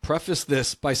preface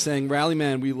this by saying, Rally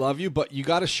Man, we love you, but you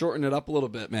got to shorten it up a little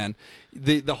bit, man.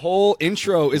 The whole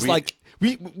intro is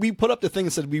we put up the thing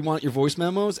that said we want your voice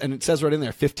memos, and it says right in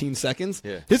there 15 seconds.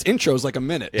 Yeah. His intro is like a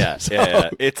minute. Yeah, yeah.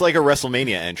 It's like a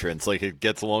WrestleMania entrance. Like, it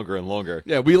gets longer and longer.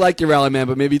 Yeah, we like your Rally Man,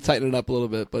 but maybe tighten it up a little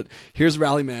bit. But here's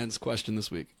Rally Man's question this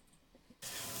week.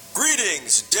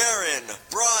 Greetings, Darren,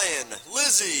 Brian,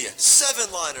 Lizzie,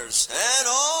 Seven-Liners, and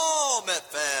all Met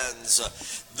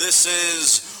fans. This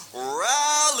is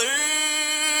Rally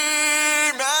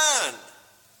Man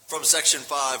from Section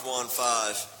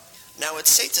 515. Now, it's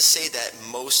safe to say that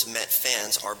most Met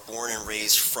fans are born and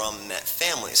raised from Met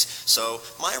families. So,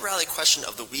 my rally question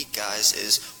of the week, guys,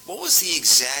 is what was the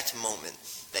exact moment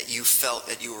that you felt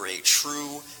that you were a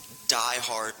true,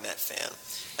 die-hard Met fan?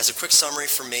 As a quick summary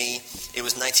for me, it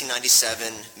was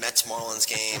 1997, Mets-Marlins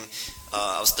game.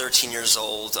 I was 13 years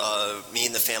old. Me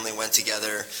and the family went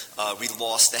together. We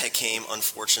lost that game,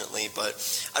 unfortunately, but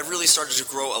I really started to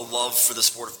grow a love for the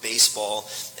sport of baseball,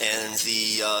 and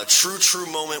the true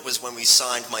moment was when we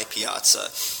signed Mike Piazza.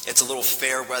 It's a little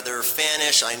fair weather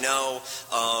fanish, I know,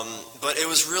 but it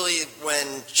was really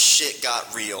when shit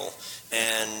got real,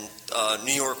 and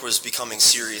New York was becoming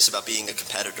serious about being a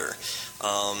competitor.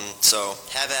 So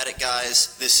have at it,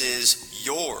 guys. This is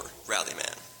your Rally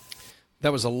Man.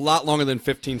 That was a lot longer than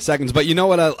 15 seconds, but you know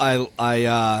what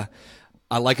I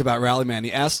like about Rally Man?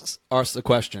 He asks us the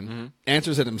question,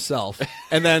 answers it himself,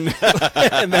 and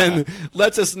then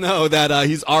lets us know that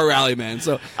he's our Rally Man.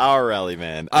 So our Rally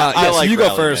Man. So you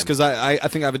go first, because I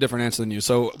think I have a different answer than you.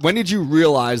 So when did you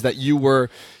realize that you were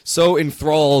so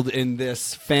enthralled in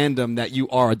this fandom that you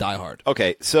are a diehard?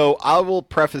 Okay, so I will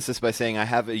preface this by saying I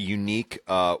have a unique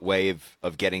way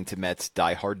of getting to Mets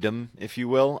dieharddom, if you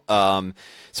will.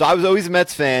 So I was always a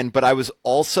Mets fan, but I was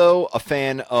also a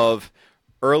fan of,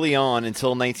 early on, until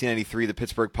 1993, the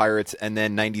Pittsburgh Pirates, and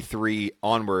then 93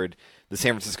 onward, the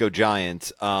San Francisco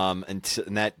Giants, and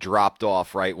that dropped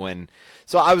off right when.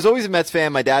 So I was always a Mets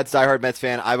fan. My dad's diehard Mets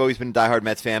fan. I've always been a diehard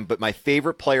Mets fan, but my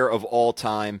favorite player of all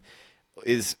time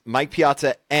is Mike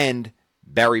Piazza and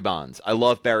Barry Bonds. I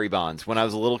love Barry Bonds. When I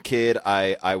was a little kid,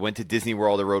 I went to Disney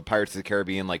World. I rode Pirates of the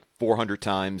Caribbean like 400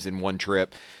 times in one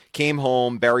trip. Came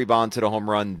home, Barry Bonds hit a home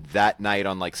run that night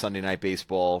on like Sunday Night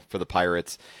Baseball for the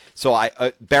Pirates. So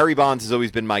Barry Bonds has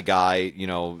always been my guy,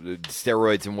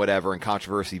 steroids and whatever, and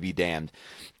controversy be damned.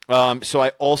 So I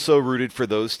also rooted for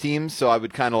those teams. So I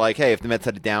would kind of like, hey, if the Mets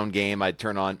had a down game, I'd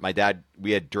turn on my dad.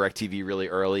 We had DirecTV really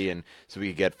early, and so we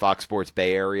could get Fox Sports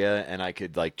Bay Area, and I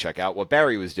could like check out what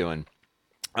Barry was doing.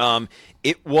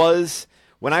 It was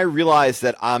when I realized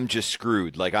that I'm just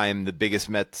screwed. Like I am the biggest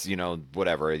Mets,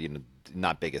 whatever,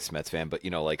 not biggest Mets fan, but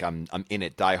like I'm in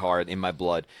it, die hard, in my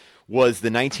blood. Was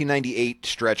the 1998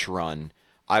 stretch run.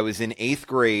 I was in 8th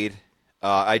grade.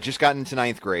 I just got into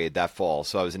 9th grade that fall,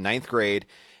 so I was in 9th grade.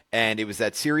 And it was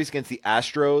that series against the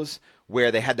Astros where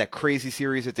they had that crazy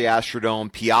series at the Astrodome.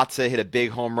 Piazza hit a big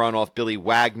home run off Billy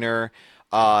Wagner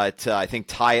to, I think,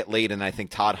 tie it late. And I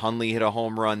think Todd Hundley hit a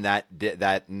home run that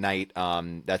night,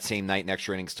 that same night in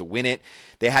extra innings to win it.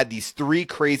 They had these 3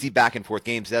 crazy back-and-forth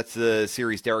games. That's the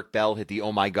series Derek Bell hit the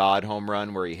oh, my God home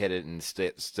run where he hit it and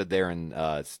stood there and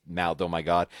mouthed, oh, my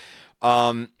God.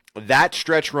 That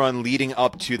stretch run leading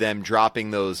up to them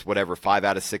dropping those 5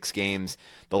 out of 6 games,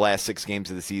 the last 6 games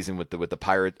of the season with the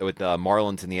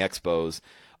Marlins and the Expos.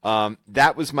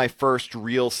 That was my first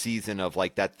real season of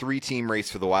like that 3-team race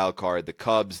for the wild card: the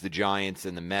Cubs, the Giants,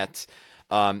 and the Mets.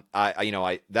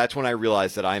 That's when I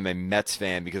realized that I'm a Mets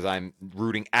fan because I'm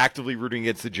actively rooting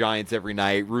against the Giants every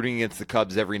night, rooting against the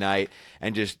Cubs every night,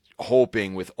 and just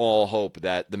hoping with all hope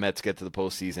that the Mets get to the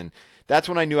postseason. That's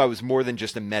when I knew I was more than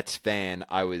just a Mets fan.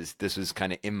 This was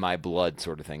kind of in my blood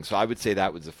sort of thing. So I would say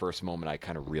that was the first moment I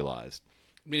kind of realized.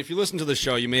 I mean, if you listen to the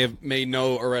show, you may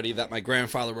know already that my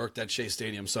grandfather worked at Shea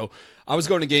Stadium. So I was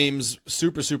going to games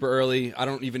super, super early. I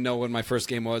don't even know when my first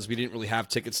game was. We didn't really have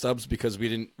ticket stubs because we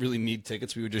didn't really need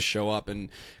tickets. We would just show up and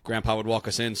Grandpa would walk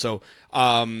us in. So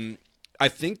I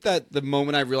think that the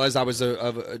moment I realized I was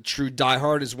a true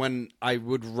diehard is when I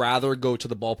would rather go to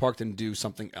the ballpark than do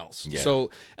something else. Yeah.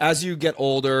 So as you get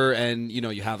older and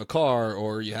you have a car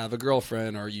or you have a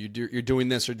girlfriend or you're doing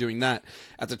this or doing that,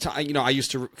 at the time I used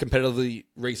to competitively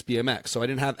race BMX, so I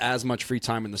didn't have as much free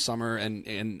time in the summer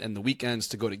and the weekends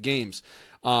to go to games.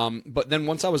 But then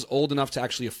once I was old enough to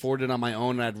actually afford it on my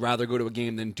own, and I'd rather go to a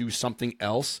game than do something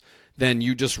else, then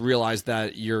you just realize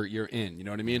that you're in, you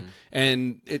know what I mean? Mm-hmm.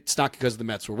 And it's not because the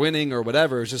Mets were winning or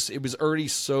whatever. It's just, it was already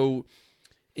so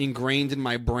ingrained in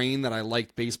my brain that I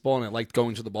liked baseball and I liked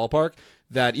going to the ballpark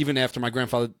that even after my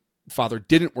grandfather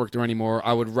didn't work there anymore,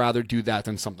 I would rather do that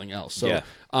than something else. So, yeah.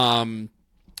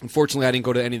 Unfortunately, I didn't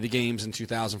go to any of the games in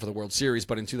 2000 for the World Series,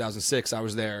 but in 2006, I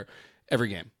was there every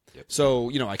game. Yep. So,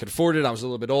 I could afford it. I was a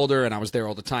little bit older, and I was there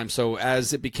all the time. So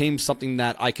as it became something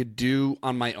that I could do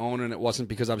on my own, and it wasn't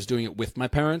because I was doing it with my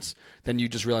parents, then you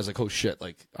just realize, like, oh, shit,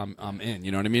 like, I'm in.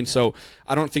 You know what I mean? So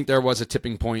I don't think there was a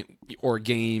tipping point or a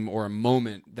game or a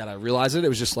moment that I realized it. It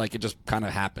was just like it just kind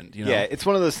of happened. Yeah, it's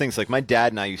one of those things. Like, my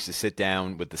dad and I used to sit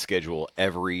down with the schedule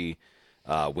every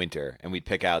winter, and we'd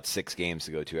pick out 6 games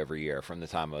to go to every year from the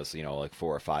time I was, like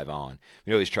 4 or 5 on.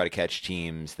 We'd always try to catch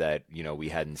teams that, we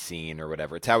hadn't seen or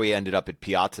whatever. It's how we ended up at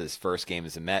Piazza's first game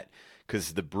as a Met,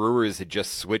 because the Brewers had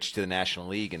just switched to the National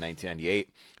League in 1998.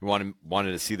 We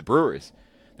wanted to see the Brewers.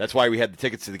 That's why we had the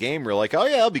tickets to the game. We were like, oh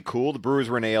yeah, it'll be cool. The Brewers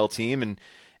were an AL team,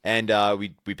 and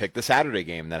we picked the Saturday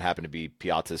game that happened to be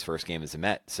Piazza's first game as a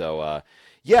Met. So,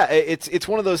 yeah, it's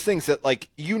one of those things that, like,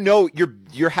 you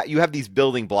have these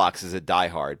building blocks as a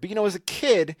diehard, but as a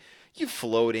kid, you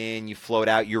float in, you float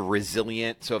out, you're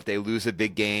resilient. So if they lose a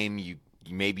big game,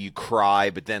 maybe you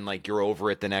cry, but then like you're over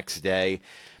it the next day.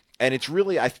 And it's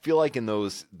really, I feel like in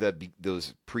those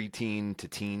preteen to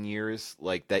teen years,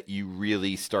 like that you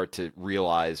really start to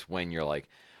realize when you're like,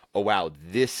 oh wow,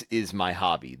 this is my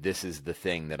hobby. This is the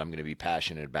thing that I'm going to be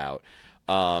passionate about.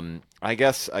 I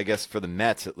guess for the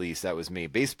Mets, at least, that was me.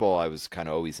 Baseball, I was kind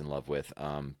of always in love with.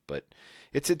 But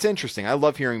it's interesting. I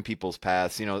love hearing people's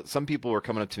paths. Some people were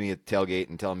coming up to me at tailgate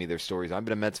and telling me their stories. I've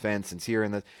been a Mets fan since here,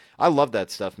 and I love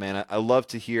that stuff, man. I love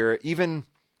to hear. Even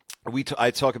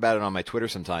I talk about it on my Twitter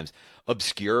sometimes.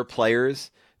 Obscure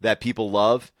players that people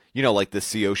love. Like the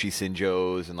Tsuyoshi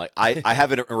Sinjos, and like I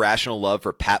have an irrational love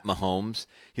for Pat Mahomes.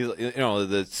 He's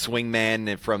the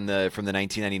swingman from the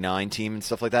 1999 team and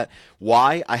stuff like that.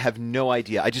 Why? I have no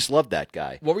idea. I just love that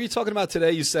guy. What were you talking about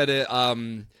today? You said it a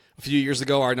few years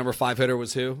ago. Our number 5 hitter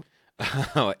was who?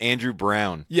 Andrew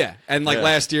Brown. Yeah, and like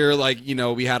last year, like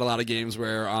we had a lot of games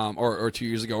where or 2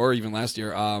 years ago, or even last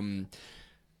year,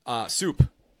 Soup.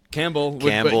 Campbell.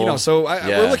 So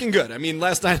we're looking good. I mean,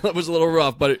 last night was a little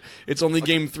rough, but it's only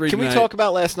game 3 Can tonight. we talk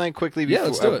about last night quickly before,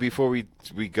 let's do it. Before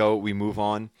we move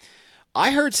on?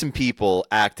 I heard some people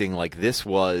acting like this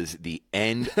was the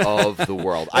end of the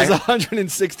world. There's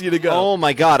 160 to go. Oh,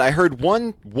 my God. I heard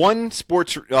one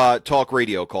sports talk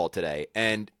radio call today,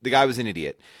 and the guy was an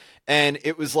idiot. And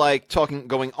it was like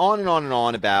going on and on and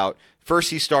on about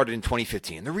First, he started in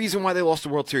 2015. The reason why they lost the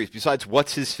World Series, besides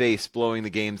what's-his-face blowing the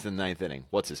games in the ninth inning.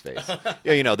 What's-his-face?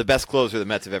 Yeah, the best closer the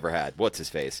Mets have ever had.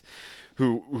 What's-his-face?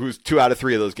 Who's 2 out of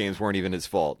 3 of those games weren't even his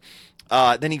fault.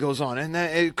 Then he goes on, and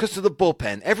because of the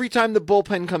bullpen. Every time the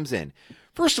bullpen comes in.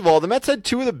 First of all, the Mets had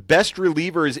 2 of the best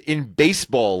relievers in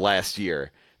baseball last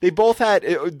year. They both had,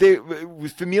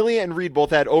 Familia and Reed both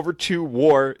had over 2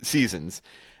 WAR seasons.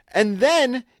 And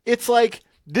then it's like,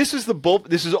 this is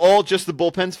all just the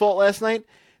bullpen's fault last night.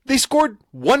 They scored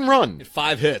 1 run.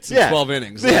 5 hits in 12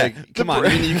 innings. Yeah. Like, come on.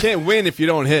 You can't win if you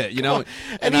don't hit,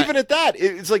 And even at that,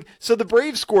 it's like, so the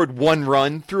Braves scored 1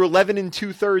 run through 11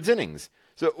 2/3 innings.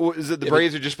 So is it the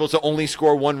Braves are just supposed to only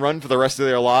score 1 run for the rest of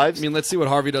their lives? I mean, let's see what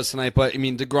Harvey does tonight. But I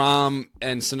mean, DeGrom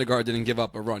and Syndergaard didn't give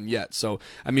up a run yet. So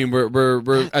I mean,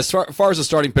 we're as far as the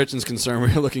starting pitching is concerned,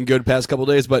 we're looking good past couple of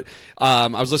days. But I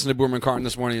was listening to Boomer and Carton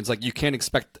this morning. It's like you can't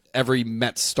expect every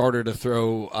Mets starter to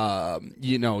throw,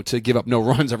 to give up no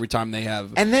runs every time they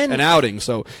have an outing.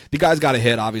 So the guys got to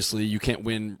hit. Obviously, you can't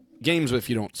win games if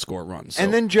you don't score runs. So.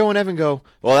 And then Joe and Evan go,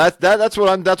 well, that's what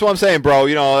I'm saying, bro.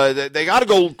 They got to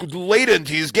go late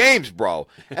into these games, bro.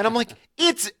 And I'm like,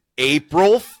 it's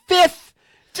April 5th.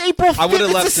 It's April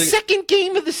 5th. It's the second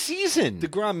game of the season.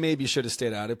 DeGrom maybe should have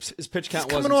stayed out. His pitch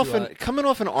count wasn't coming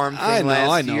off an arm thing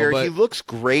last year. He looks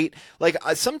great. Like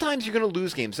sometimes you're going to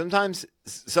lose games. Sometimes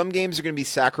some games are going to be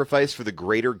sacrificed for the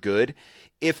greater good.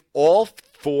 If all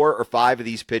 4 or 5 of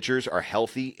these pitchers are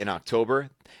healthy in October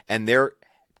and they're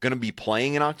going to be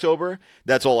playing in October,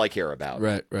 that's all I care about.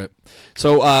 Right.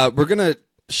 So we're going to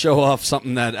show off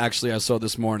something that actually I saw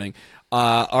this morning.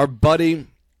 Our buddy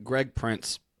Greg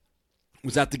Prince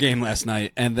was at the game last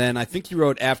night, and then I think he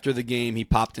wrote after the game he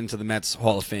popped into the Mets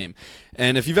Hall of Fame.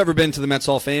 And if you've ever been to the Mets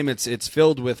Hall of Fame, it's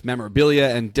filled with memorabilia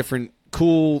and different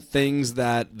cool things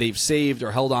that they've saved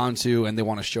or held on to and they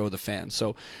want to show the fans.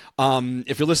 So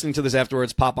if you're listening to this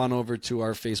afterwards, pop on over to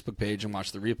our Facebook page and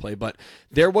watch the replay. But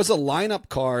there was a lineup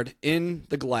card in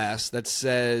the glass that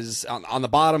says, on the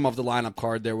bottom of the lineup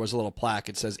card, there was a little plaque.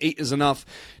 It says, 8 is enough.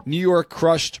 New York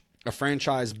crushed a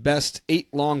franchise best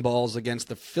 8 long balls against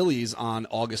the Phillies on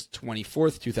August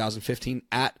 24th, 2015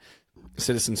 at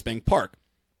Citizens Bank Park.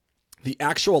 The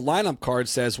actual lineup card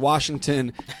says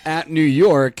Washington at New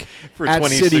York at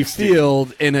Citi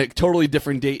Field in a totally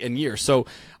different date and year. So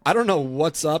I don't know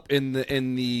what's up in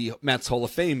the Mets Hall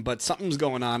of Fame, but something's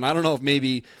going on. I don't know if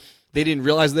maybe they didn't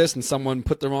realize this and someone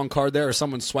put the wrong card there, or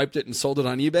someone swiped it and sold it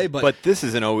on eBay. But this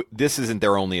isn't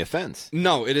their only offense.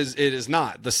 No, it is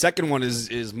not. The second one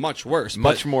is much worse,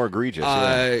 much more egregious.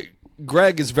 Yeah.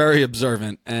 Greg is very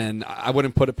observant, and I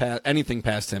wouldn't put anything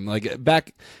past him. Like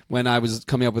back when I was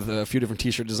coming up with a few different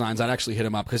T-shirt designs, I'd actually hit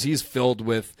him up because he's filled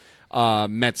with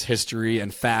Mets history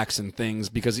and facts and things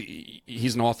because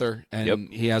he's an author and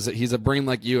he's a brain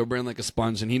like you, a brain like a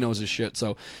sponge, and he knows his shit.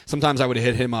 So sometimes I would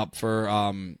hit him up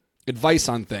for advice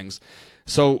on things.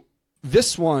 So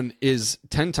this one is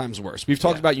 10 times worse. We've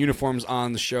talked about uniforms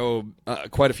on the show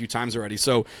quite a few times already.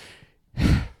 So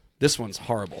this one's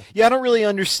horrible. Yeah, I don't really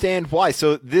understand why.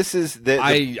 So this is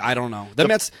I don't know. The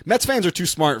Mets fans are too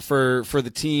smart for the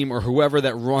team or whoever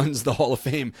that runs the Hall of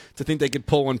Fame to think they could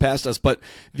pull one past us. But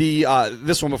the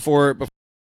this one before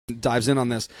dives in on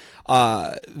this,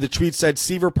 the tweet said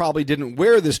Seaver probably didn't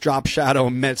wear this drop shadow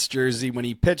Mets jersey when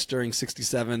he pitched during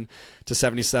 67 to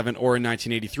 77 or in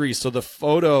 1983. So the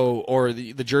photo or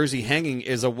the jersey hanging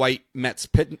is a white Mets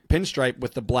pinstripe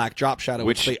with the black drop shadow,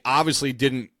 which they obviously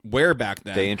didn't wear back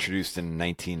then. They introduced in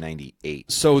 1998.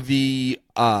 So the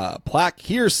plaque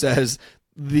here says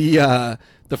the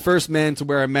first man to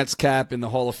wear a Mets cap in the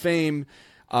Hall of Fame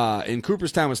in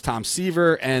Cooperstown was Tom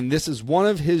Seaver, and this is one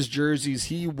of his jerseys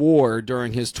he wore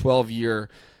during his 12-year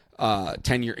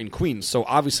tenure in Queens. So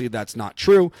obviously that's not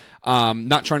true.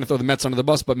 Not trying to throw the Mets under the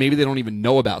bus, but maybe they don't even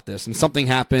know about this. And something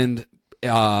happened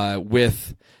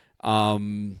with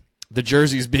the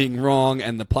jerseys being wrong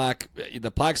and the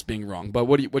plaques being wrong. But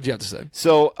what do you have to say?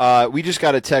 So we just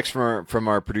got a text from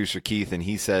our producer Keith, and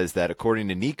he says that according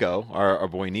to Nico, our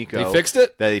boy Nico, they fixed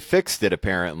it. That they fixed it.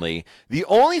 Apparently, the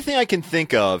only thing I can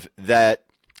think of that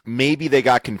maybe they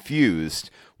got confused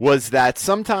was that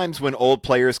sometimes when old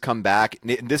players come back,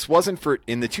 this wasn't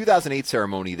in the 2008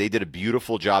 ceremony, they did a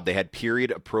beautiful job. They had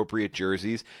period appropriate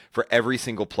jerseys for every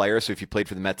single player. So if you played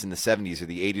for the Mets in the 70s or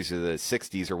the 80s or the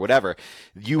 60s or whatever,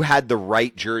 you had the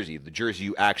right jersey, the jersey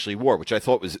you actually wore, which I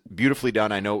thought was beautifully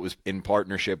done. I know it was in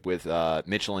partnership with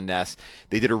Mitchell and Ness.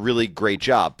 They did a really great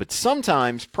job. But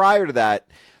sometimes prior to that,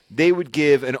 they would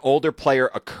give an older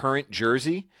player a current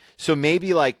jersey. So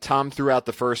maybe like Tom threw out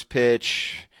the first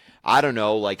pitch, I don't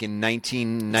know, like in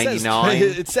 1999.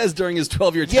 It says during his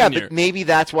 12-year tenure. Yeah, but maybe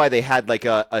that's why they had like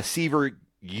a Seaver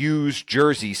used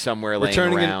jersey somewhere laying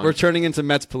around. We're turning into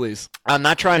Mets police. I'm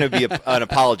not trying to be an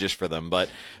apologist for them, but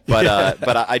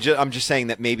I'm just saying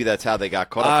that maybe that's how they got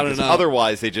caught up. I don't know.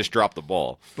 Otherwise, they just dropped the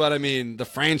ball. But I mean, the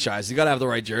franchise, you got to have the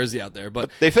right jersey out there.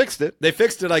 But they fixed it. They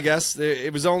fixed it, I guess.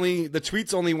 It was only the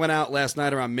tweets only went out last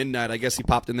night around midnight. I guess he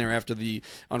popped in there after the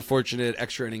unfortunate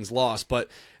extra innings loss. But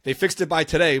they fixed it by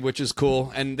today, which is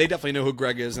cool. And they definitely know who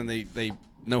Greg is, and they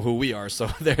know who we are, so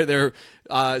they're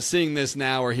seeing this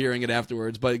now or hearing it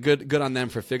afterwards. But good on them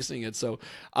for fixing it. So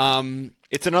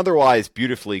it's an otherwise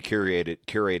beautifully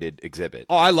curated exhibit.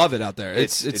 Oh, I love it out there.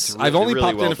 It's I've only really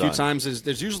popped well in a few done. times.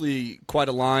 There's usually quite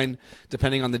a line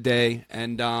depending on the day,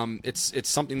 and it's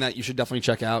something that you should definitely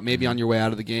check out. Maybe on your way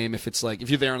out of the game, if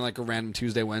you're there on like a random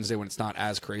Tuesday, Wednesday when it's not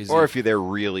as crazy, Or if you're there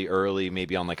really early,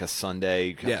 maybe on like a Sunday,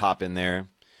 you can pop in there.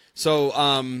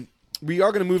 So we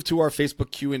are going to move to our Facebook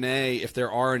Q&A if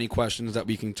there are any questions that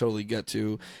we can totally get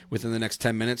to within the next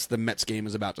 10 minutes. The Mets game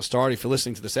is about to start. If you're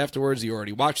listening to this afterwards, you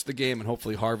already watched the game, and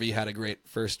hopefully Harvey had a great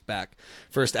first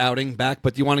outing back.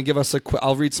 But do you want to give us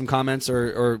I'll read some comments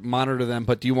or monitor them,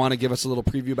 but do you want to give us a little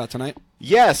preview about tonight?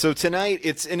 Yeah, so tonight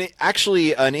it's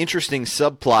actually an interesting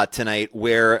subplot tonight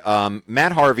where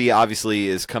Matt Harvey obviously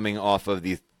is coming off of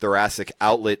the thoracic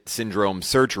outlet syndrome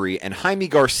surgery, and Jaime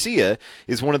Garcia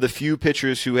is one of the few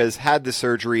pitchers who has had the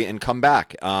surgery and come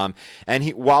back. And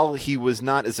while he was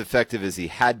not as effective as he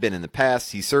had been in the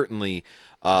past, he certainly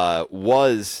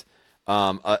was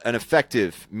an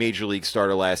effective major league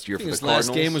starter last year for the Cardinals. His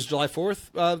last game was July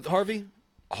 4th, Harvey?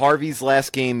 Harvey's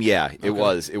last game, yeah, it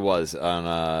was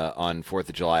on 4th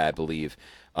of July, I believe.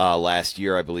 Last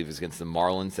year, I believe, was against the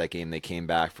Marlins. That game they came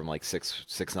back from like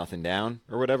 6-0 down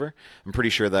or whatever. I'm pretty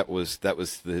sure that was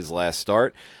his last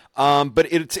start.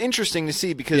 But it's interesting to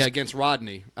see because against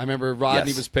Rodney. I remember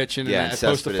Rodney was pitching, and I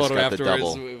posted a photo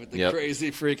afterwards with the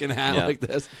crazy freaking hat like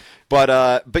this.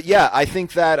 But yeah, I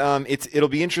think that it'll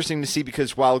be interesting to see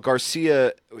because while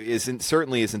Garcia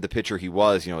certainly isn't the pitcher he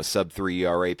was, a sub-3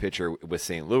 ERA pitcher with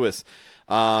St. Louis,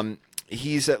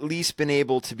 he's at least been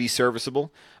able to be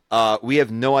serviceable. We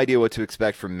have no idea what to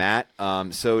expect from Matt.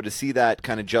 So to see that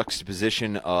kind of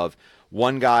juxtaposition of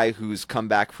one guy who's come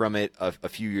back from it a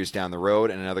few years down the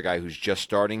road and another guy who's just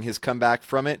starting his comeback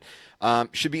from it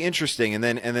should be interesting. And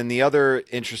then the other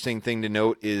interesting thing to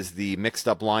note is the mixed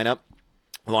up lineup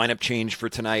change for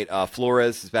tonight.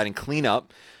 Flores is batting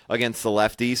cleanup against the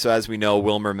lefty. So as we know,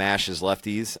 Wilmer mashes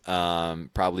lefties,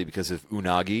 probably because of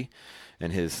Unagi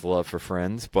and his love for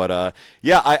Friends. But I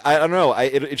don't know.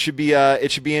 It should be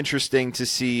interesting to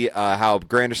see how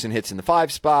Granderson hits in the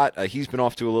 5 spot. He's been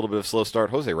off to a little bit of a slow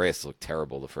start. Jose Reyes looked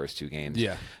terrible the first 2 games.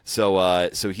 Yeah. So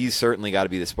he's certainly got to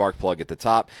be the spark plug at the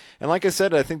top. And like I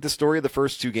said, I think the story of the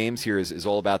first 2 games here is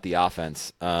all about the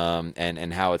offense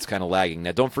and how it's kind of lagging.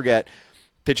 Now, don't forget,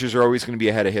 pitchers are always going to be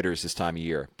ahead of hitters this time of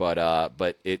year, but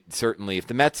it certainly, if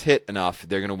the Mets hit enough,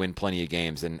 they're going to win plenty of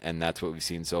games, and that's what we've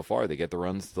seen so far. They get the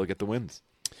runs, they'll get the wins.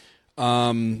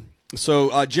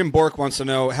 So Jim Bork wants to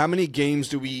know, how many games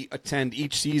do we attend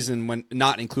each season when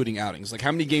not including outings? Like,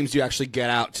 how many games do you actually get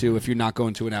out to if you're not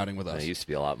going to an outing with us? It used to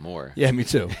be a lot more. Yeah, me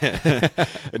too.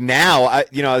 Now, I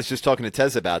was just talking to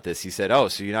Tez about this. He said, "Oh,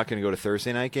 so you're not going to go to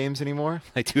Thursday night games anymore?"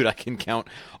 Like, dude, I can count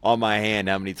on my hand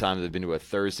how many times I've been to a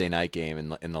Thursday night game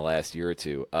in the last year or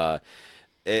two.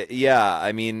 Yeah,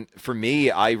 I mean, for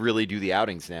me, I really do the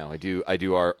outings now. I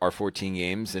do our 14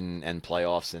 games and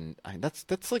playoffs, and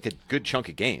that's like a good chunk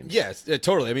of games. Yes,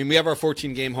 totally. I mean, we have our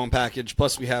 14-game home package,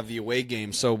 plus we have the away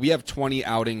game. So we have 20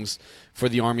 outings for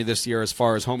the Army this year as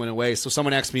far as home and away. So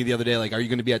someone asked me the other day, like, are you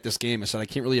going to be at this game? I said, I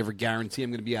can't really ever guarantee I'm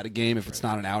going to be at a game if it's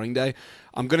not an outing day.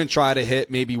 I'm going to try to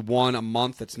hit maybe one a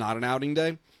month that's not an outing day.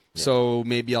 Yeah. So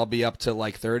maybe I'll be up to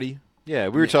like 30. Yeah,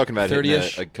 we were talking about hitting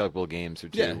a couple of games or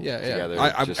two together.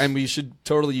 And you should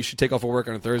take off of work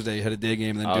on a Thursday, hit a day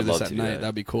game, and then do this at night.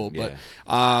 That'd be cool. Yeah.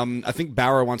 But I think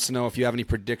Bauer wants to know if you have any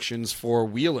predictions for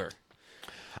Wheeler.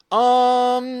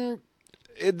 The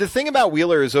thing about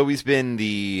Wheeler has always been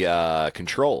the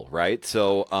control, right?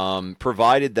 So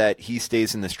provided that he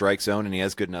stays in the strike zone and he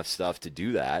has good enough stuff to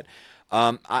do that,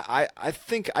 I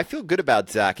think I feel good about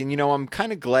Zach, and I'm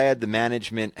kind of glad the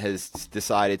management has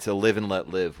decided to live and let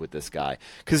live with this guy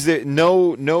because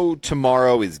no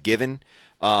tomorrow is given.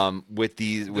 With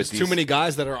these, too many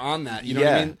guys that are on that. You know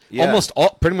what I mean? Yeah.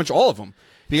 Pretty much all of them.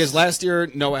 Because last year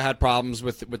Noah had problems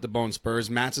with the bone spurs.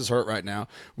 Matz is hurt right now.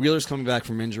 Wheeler's coming back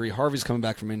from injury. Harvey's coming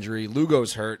back from injury.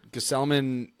 Lugo's hurt.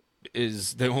 Gesellman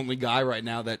is the only guy right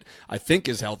now that I think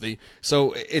is healthy.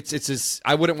 So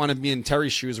I wouldn't want to be in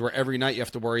Terry's shoes where every night you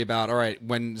have to worry about, all right,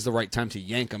 when's the right time to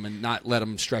yank him and not let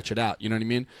him stretch it out. You know what I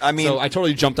mean? So I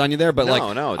totally jumped on you there, but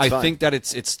I think that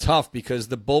it's tough because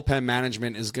the bullpen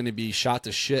management is going to be shot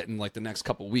to shit in like the next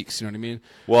couple weeks. You know what I mean?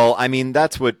 Well, I mean,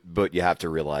 that's what you have to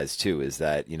realize too, is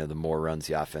that, you know, the more runs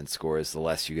the offense scores, the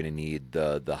less you're going to need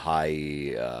the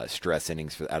high stress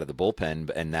innings out of the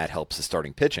bullpen, and that helps the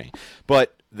starting pitching.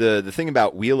 But the thing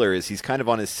about Wheeler is he's kind of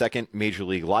on his second major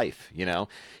league life, you know.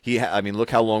 Look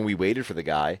how long we waited for the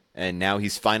guy, and now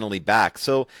he's finally back.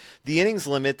 So the innings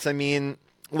limits, I mean,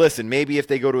 listen, maybe if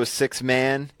they go to a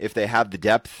 6-man, if they have the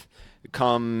depth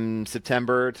come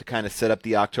September to kind of set up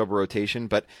the October rotation,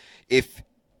 but if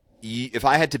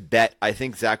I had to bet, I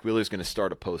think Zach Wheeler's going to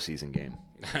start a postseason game.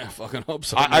 I fucking hope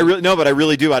so. I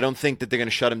really do. I don't think that they're going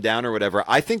to shut him down or whatever.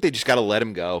 I think they just got to let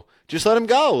him go. Just let him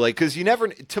go, like, because you never.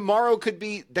 Tomorrow could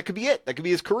be it. That could be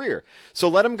his career. So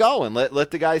let him go and let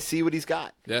the guy see what he's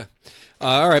got. Yeah.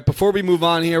 All right. Before we move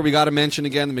on here, we got to mention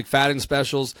again the McFadden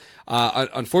specials.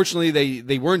 Unfortunately,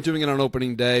 they weren't doing it on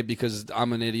opening day because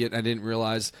I'm an idiot. I didn't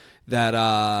realize that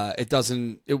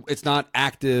it's not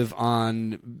active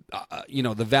on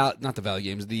not the value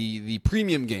games, the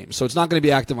premium games. So it's not going to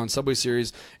be active on Subway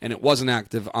Series, and it wasn't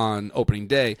active on opening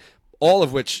day. All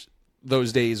of which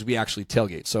those days we actually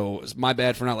tailgate. So it's my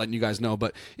bad for not letting you guys know.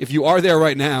 But if you are there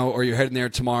right now, or you're heading there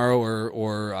tomorrow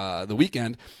or the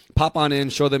weekend, pop on in,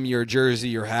 show them your jersey,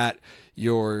 your hat,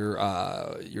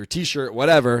 your T-shirt,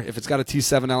 whatever. If it's got a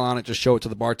T7L on it, just show it to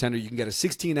the bartender. You can get a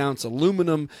 16-ounce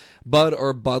aluminum Bud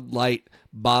or Bud Light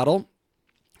bottle,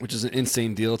 which is an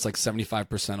insane deal. It's like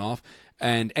 75% off.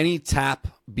 And any tap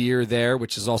beer there,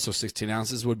 which is also 16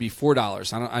 ounces, would be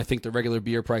 $4. I think the regular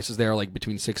beer prices there are like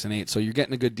between $6 and $8. So you're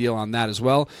getting a good deal on that as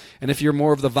well. And if you're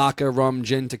more of the vodka, rum,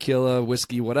 gin, tequila,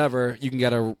 whiskey, whatever, you can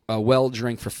get a well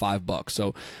drink for $5.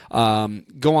 So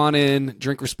go on in,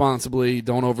 drink responsibly,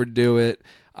 don't overdo it.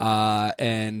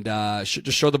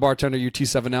 Just show the bartender your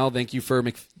T7L. Thank you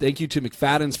to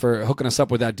McFadden's for hooking us up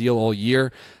with that deal all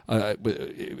year.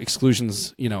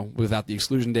 Exclusions, without the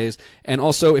exclusion days. And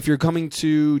also, if you're coming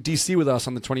to DC with us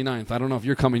on the 29th, I don't know if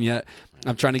you're coming yet.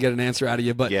 I'm trying to get an answer out of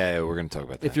you, but yeah, we're going to talk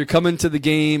about that. If you're coming to the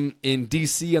game in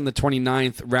DC on the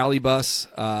 29th, Rally Bus,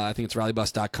 I think it's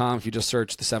rallybus.com. If you just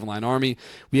search the 7-Line Army,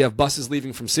 we have buses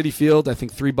leaving from Citi Field. I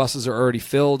think 3 buses are already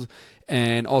filled.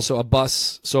 And also a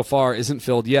bus so far isn't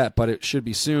filled yet, but it should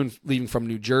be soon, leaving from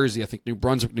New Jersey. I think New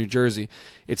Brunswick, New Jersey.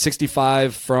 It's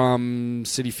 65 from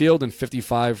Citi Field and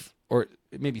 55, or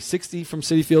maybe 60 from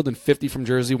Citi Field and 50 from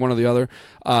Jersey, one or the other.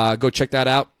 Go check that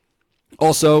out.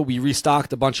 Also, we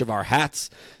restocked a bunch of our hats.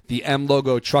 The M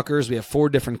Logo Truckers, we have 4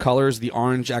 different colors. The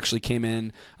orange actually came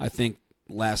in, I think,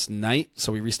 last night,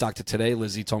 so we restocked it today.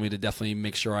 Lizzie told me to definitely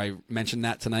make sure I mention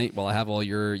that tonight while I have all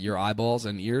your eyeballs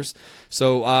and ears.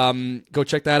 So go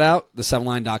check that out,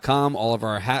 the7line.com. All of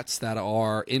our hats that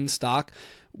are in stock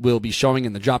will be showing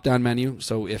in the drop-down menu.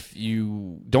 So if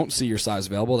you don't see your size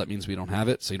available, that means we don't have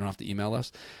it, so you don't have to email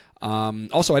us.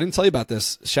 Also, I didn't tell you about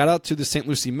this. Shout out to the St.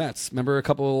 Lucie Mets. Remember a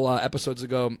couple episodes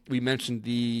ago, we mentioned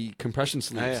the compression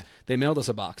sleeves. Oh, yeah. They mailed us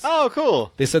a box. Oh,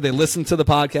 cool. They said they listened to the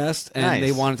podcast, and nice.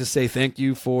 They wanted to say thank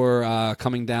you for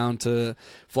coming down to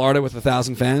Florida with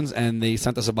 1,000 fans, and they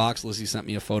sent us a box. Lizzie sent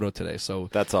me a photo today. So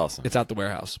that's awesome. It's at the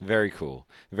warehouse. Very cool.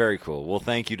 Very cool. Well,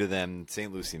 thank you to them.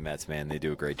 St. Lucie Mets, man, they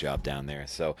do a great job down there.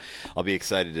 So I'll be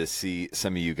excited to see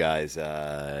some of you guys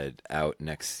out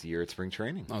next year at spring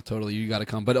training. Oh, totally. You got to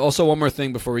come. But also one more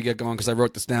thing before we get going, because I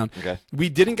wrote this down. Okay. We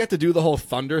didn't get to do the whole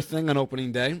Thunder thing on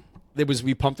opening day.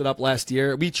 We pumped it up last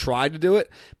year. We tried to do it,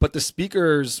 but the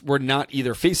speakers were not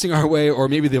either facing our way or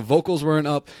maybe the vocals weren't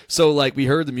up. So we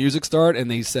heard the music start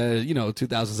and they said,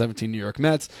 2017 New York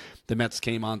Mets. The Mets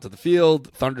came onto the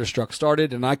field, Thunderstruck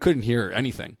started, and I couldn't hear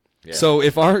anything. Yeah. So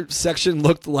if our section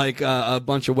looked like a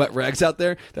bunch of wet rags out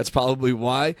there, that's probably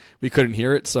why we couldn't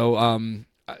hear it. So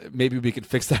maybe we could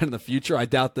fix that in the future. I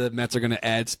doubt the Mets are going to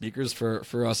add speakers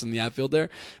for us in the outfield there.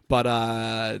 But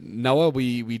Noah,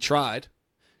 we tried.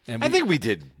 And I think we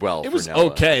did well. It was Noah.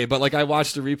 okay, but I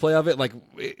watched the replay of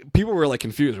it. People were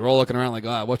confused. We're all looking around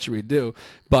what should we do?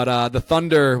 But the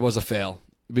Thunder was a fail.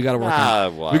 We got to work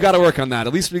on. Wow. We got to work on that.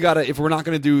 At least we got to. If we're not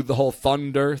going to do the whole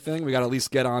Thunder thing, we got to at least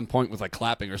get on point with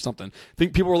clapping or something. I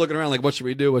think people were looking around what should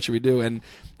we do? What should we do? And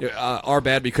our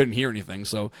bad, we couldn't hear anything.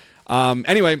 So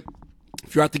anyway.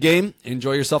 If you're at the game,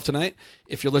 enjoy yourself tonight.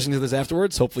 If you're listening to this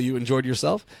afterwards, hopefully you enjoyed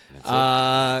yourself.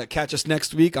 Catch us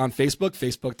next week on Facebook,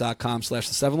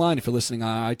 facebook.com/the7line. If you're listening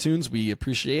on iTunes, we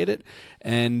appreciate it.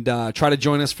 And try to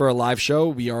join us for a live show.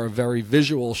 We are a very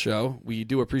visual show. We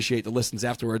do appreciate the listens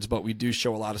afterwards, but we do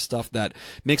show a lot of stuff that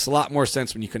makes a lot more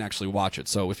sense when you can actually watch it.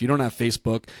 So if you don't have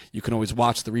Facebook, you can always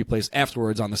watch the replays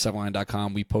afterwards on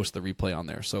the7line.com. We post the replay on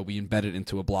there. So we embed it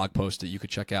into a blog post that you could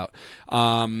check out.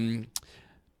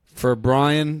 For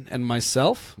Brian and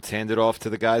myself, let's hand it off to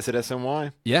the guys at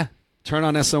SNY. Yeah. Turn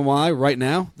on SNY right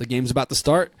now. The game's about to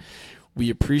start. We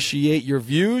appreciate your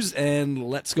views, and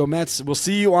let's go Mets. We'll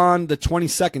see you on the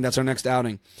 22nd. That's our next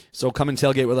outing. So come and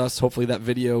tailgate with us. Hopefully that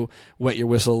video wet your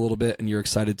whistle a little bit, and you're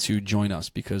excited to join us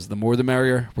because the more the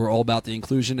merrier. We're all about the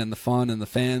inclusion and the fun and the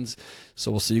fans.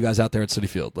 So we'll see you guys out there at Citi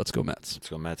Field. Let's go Mets. Let's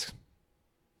go Mets.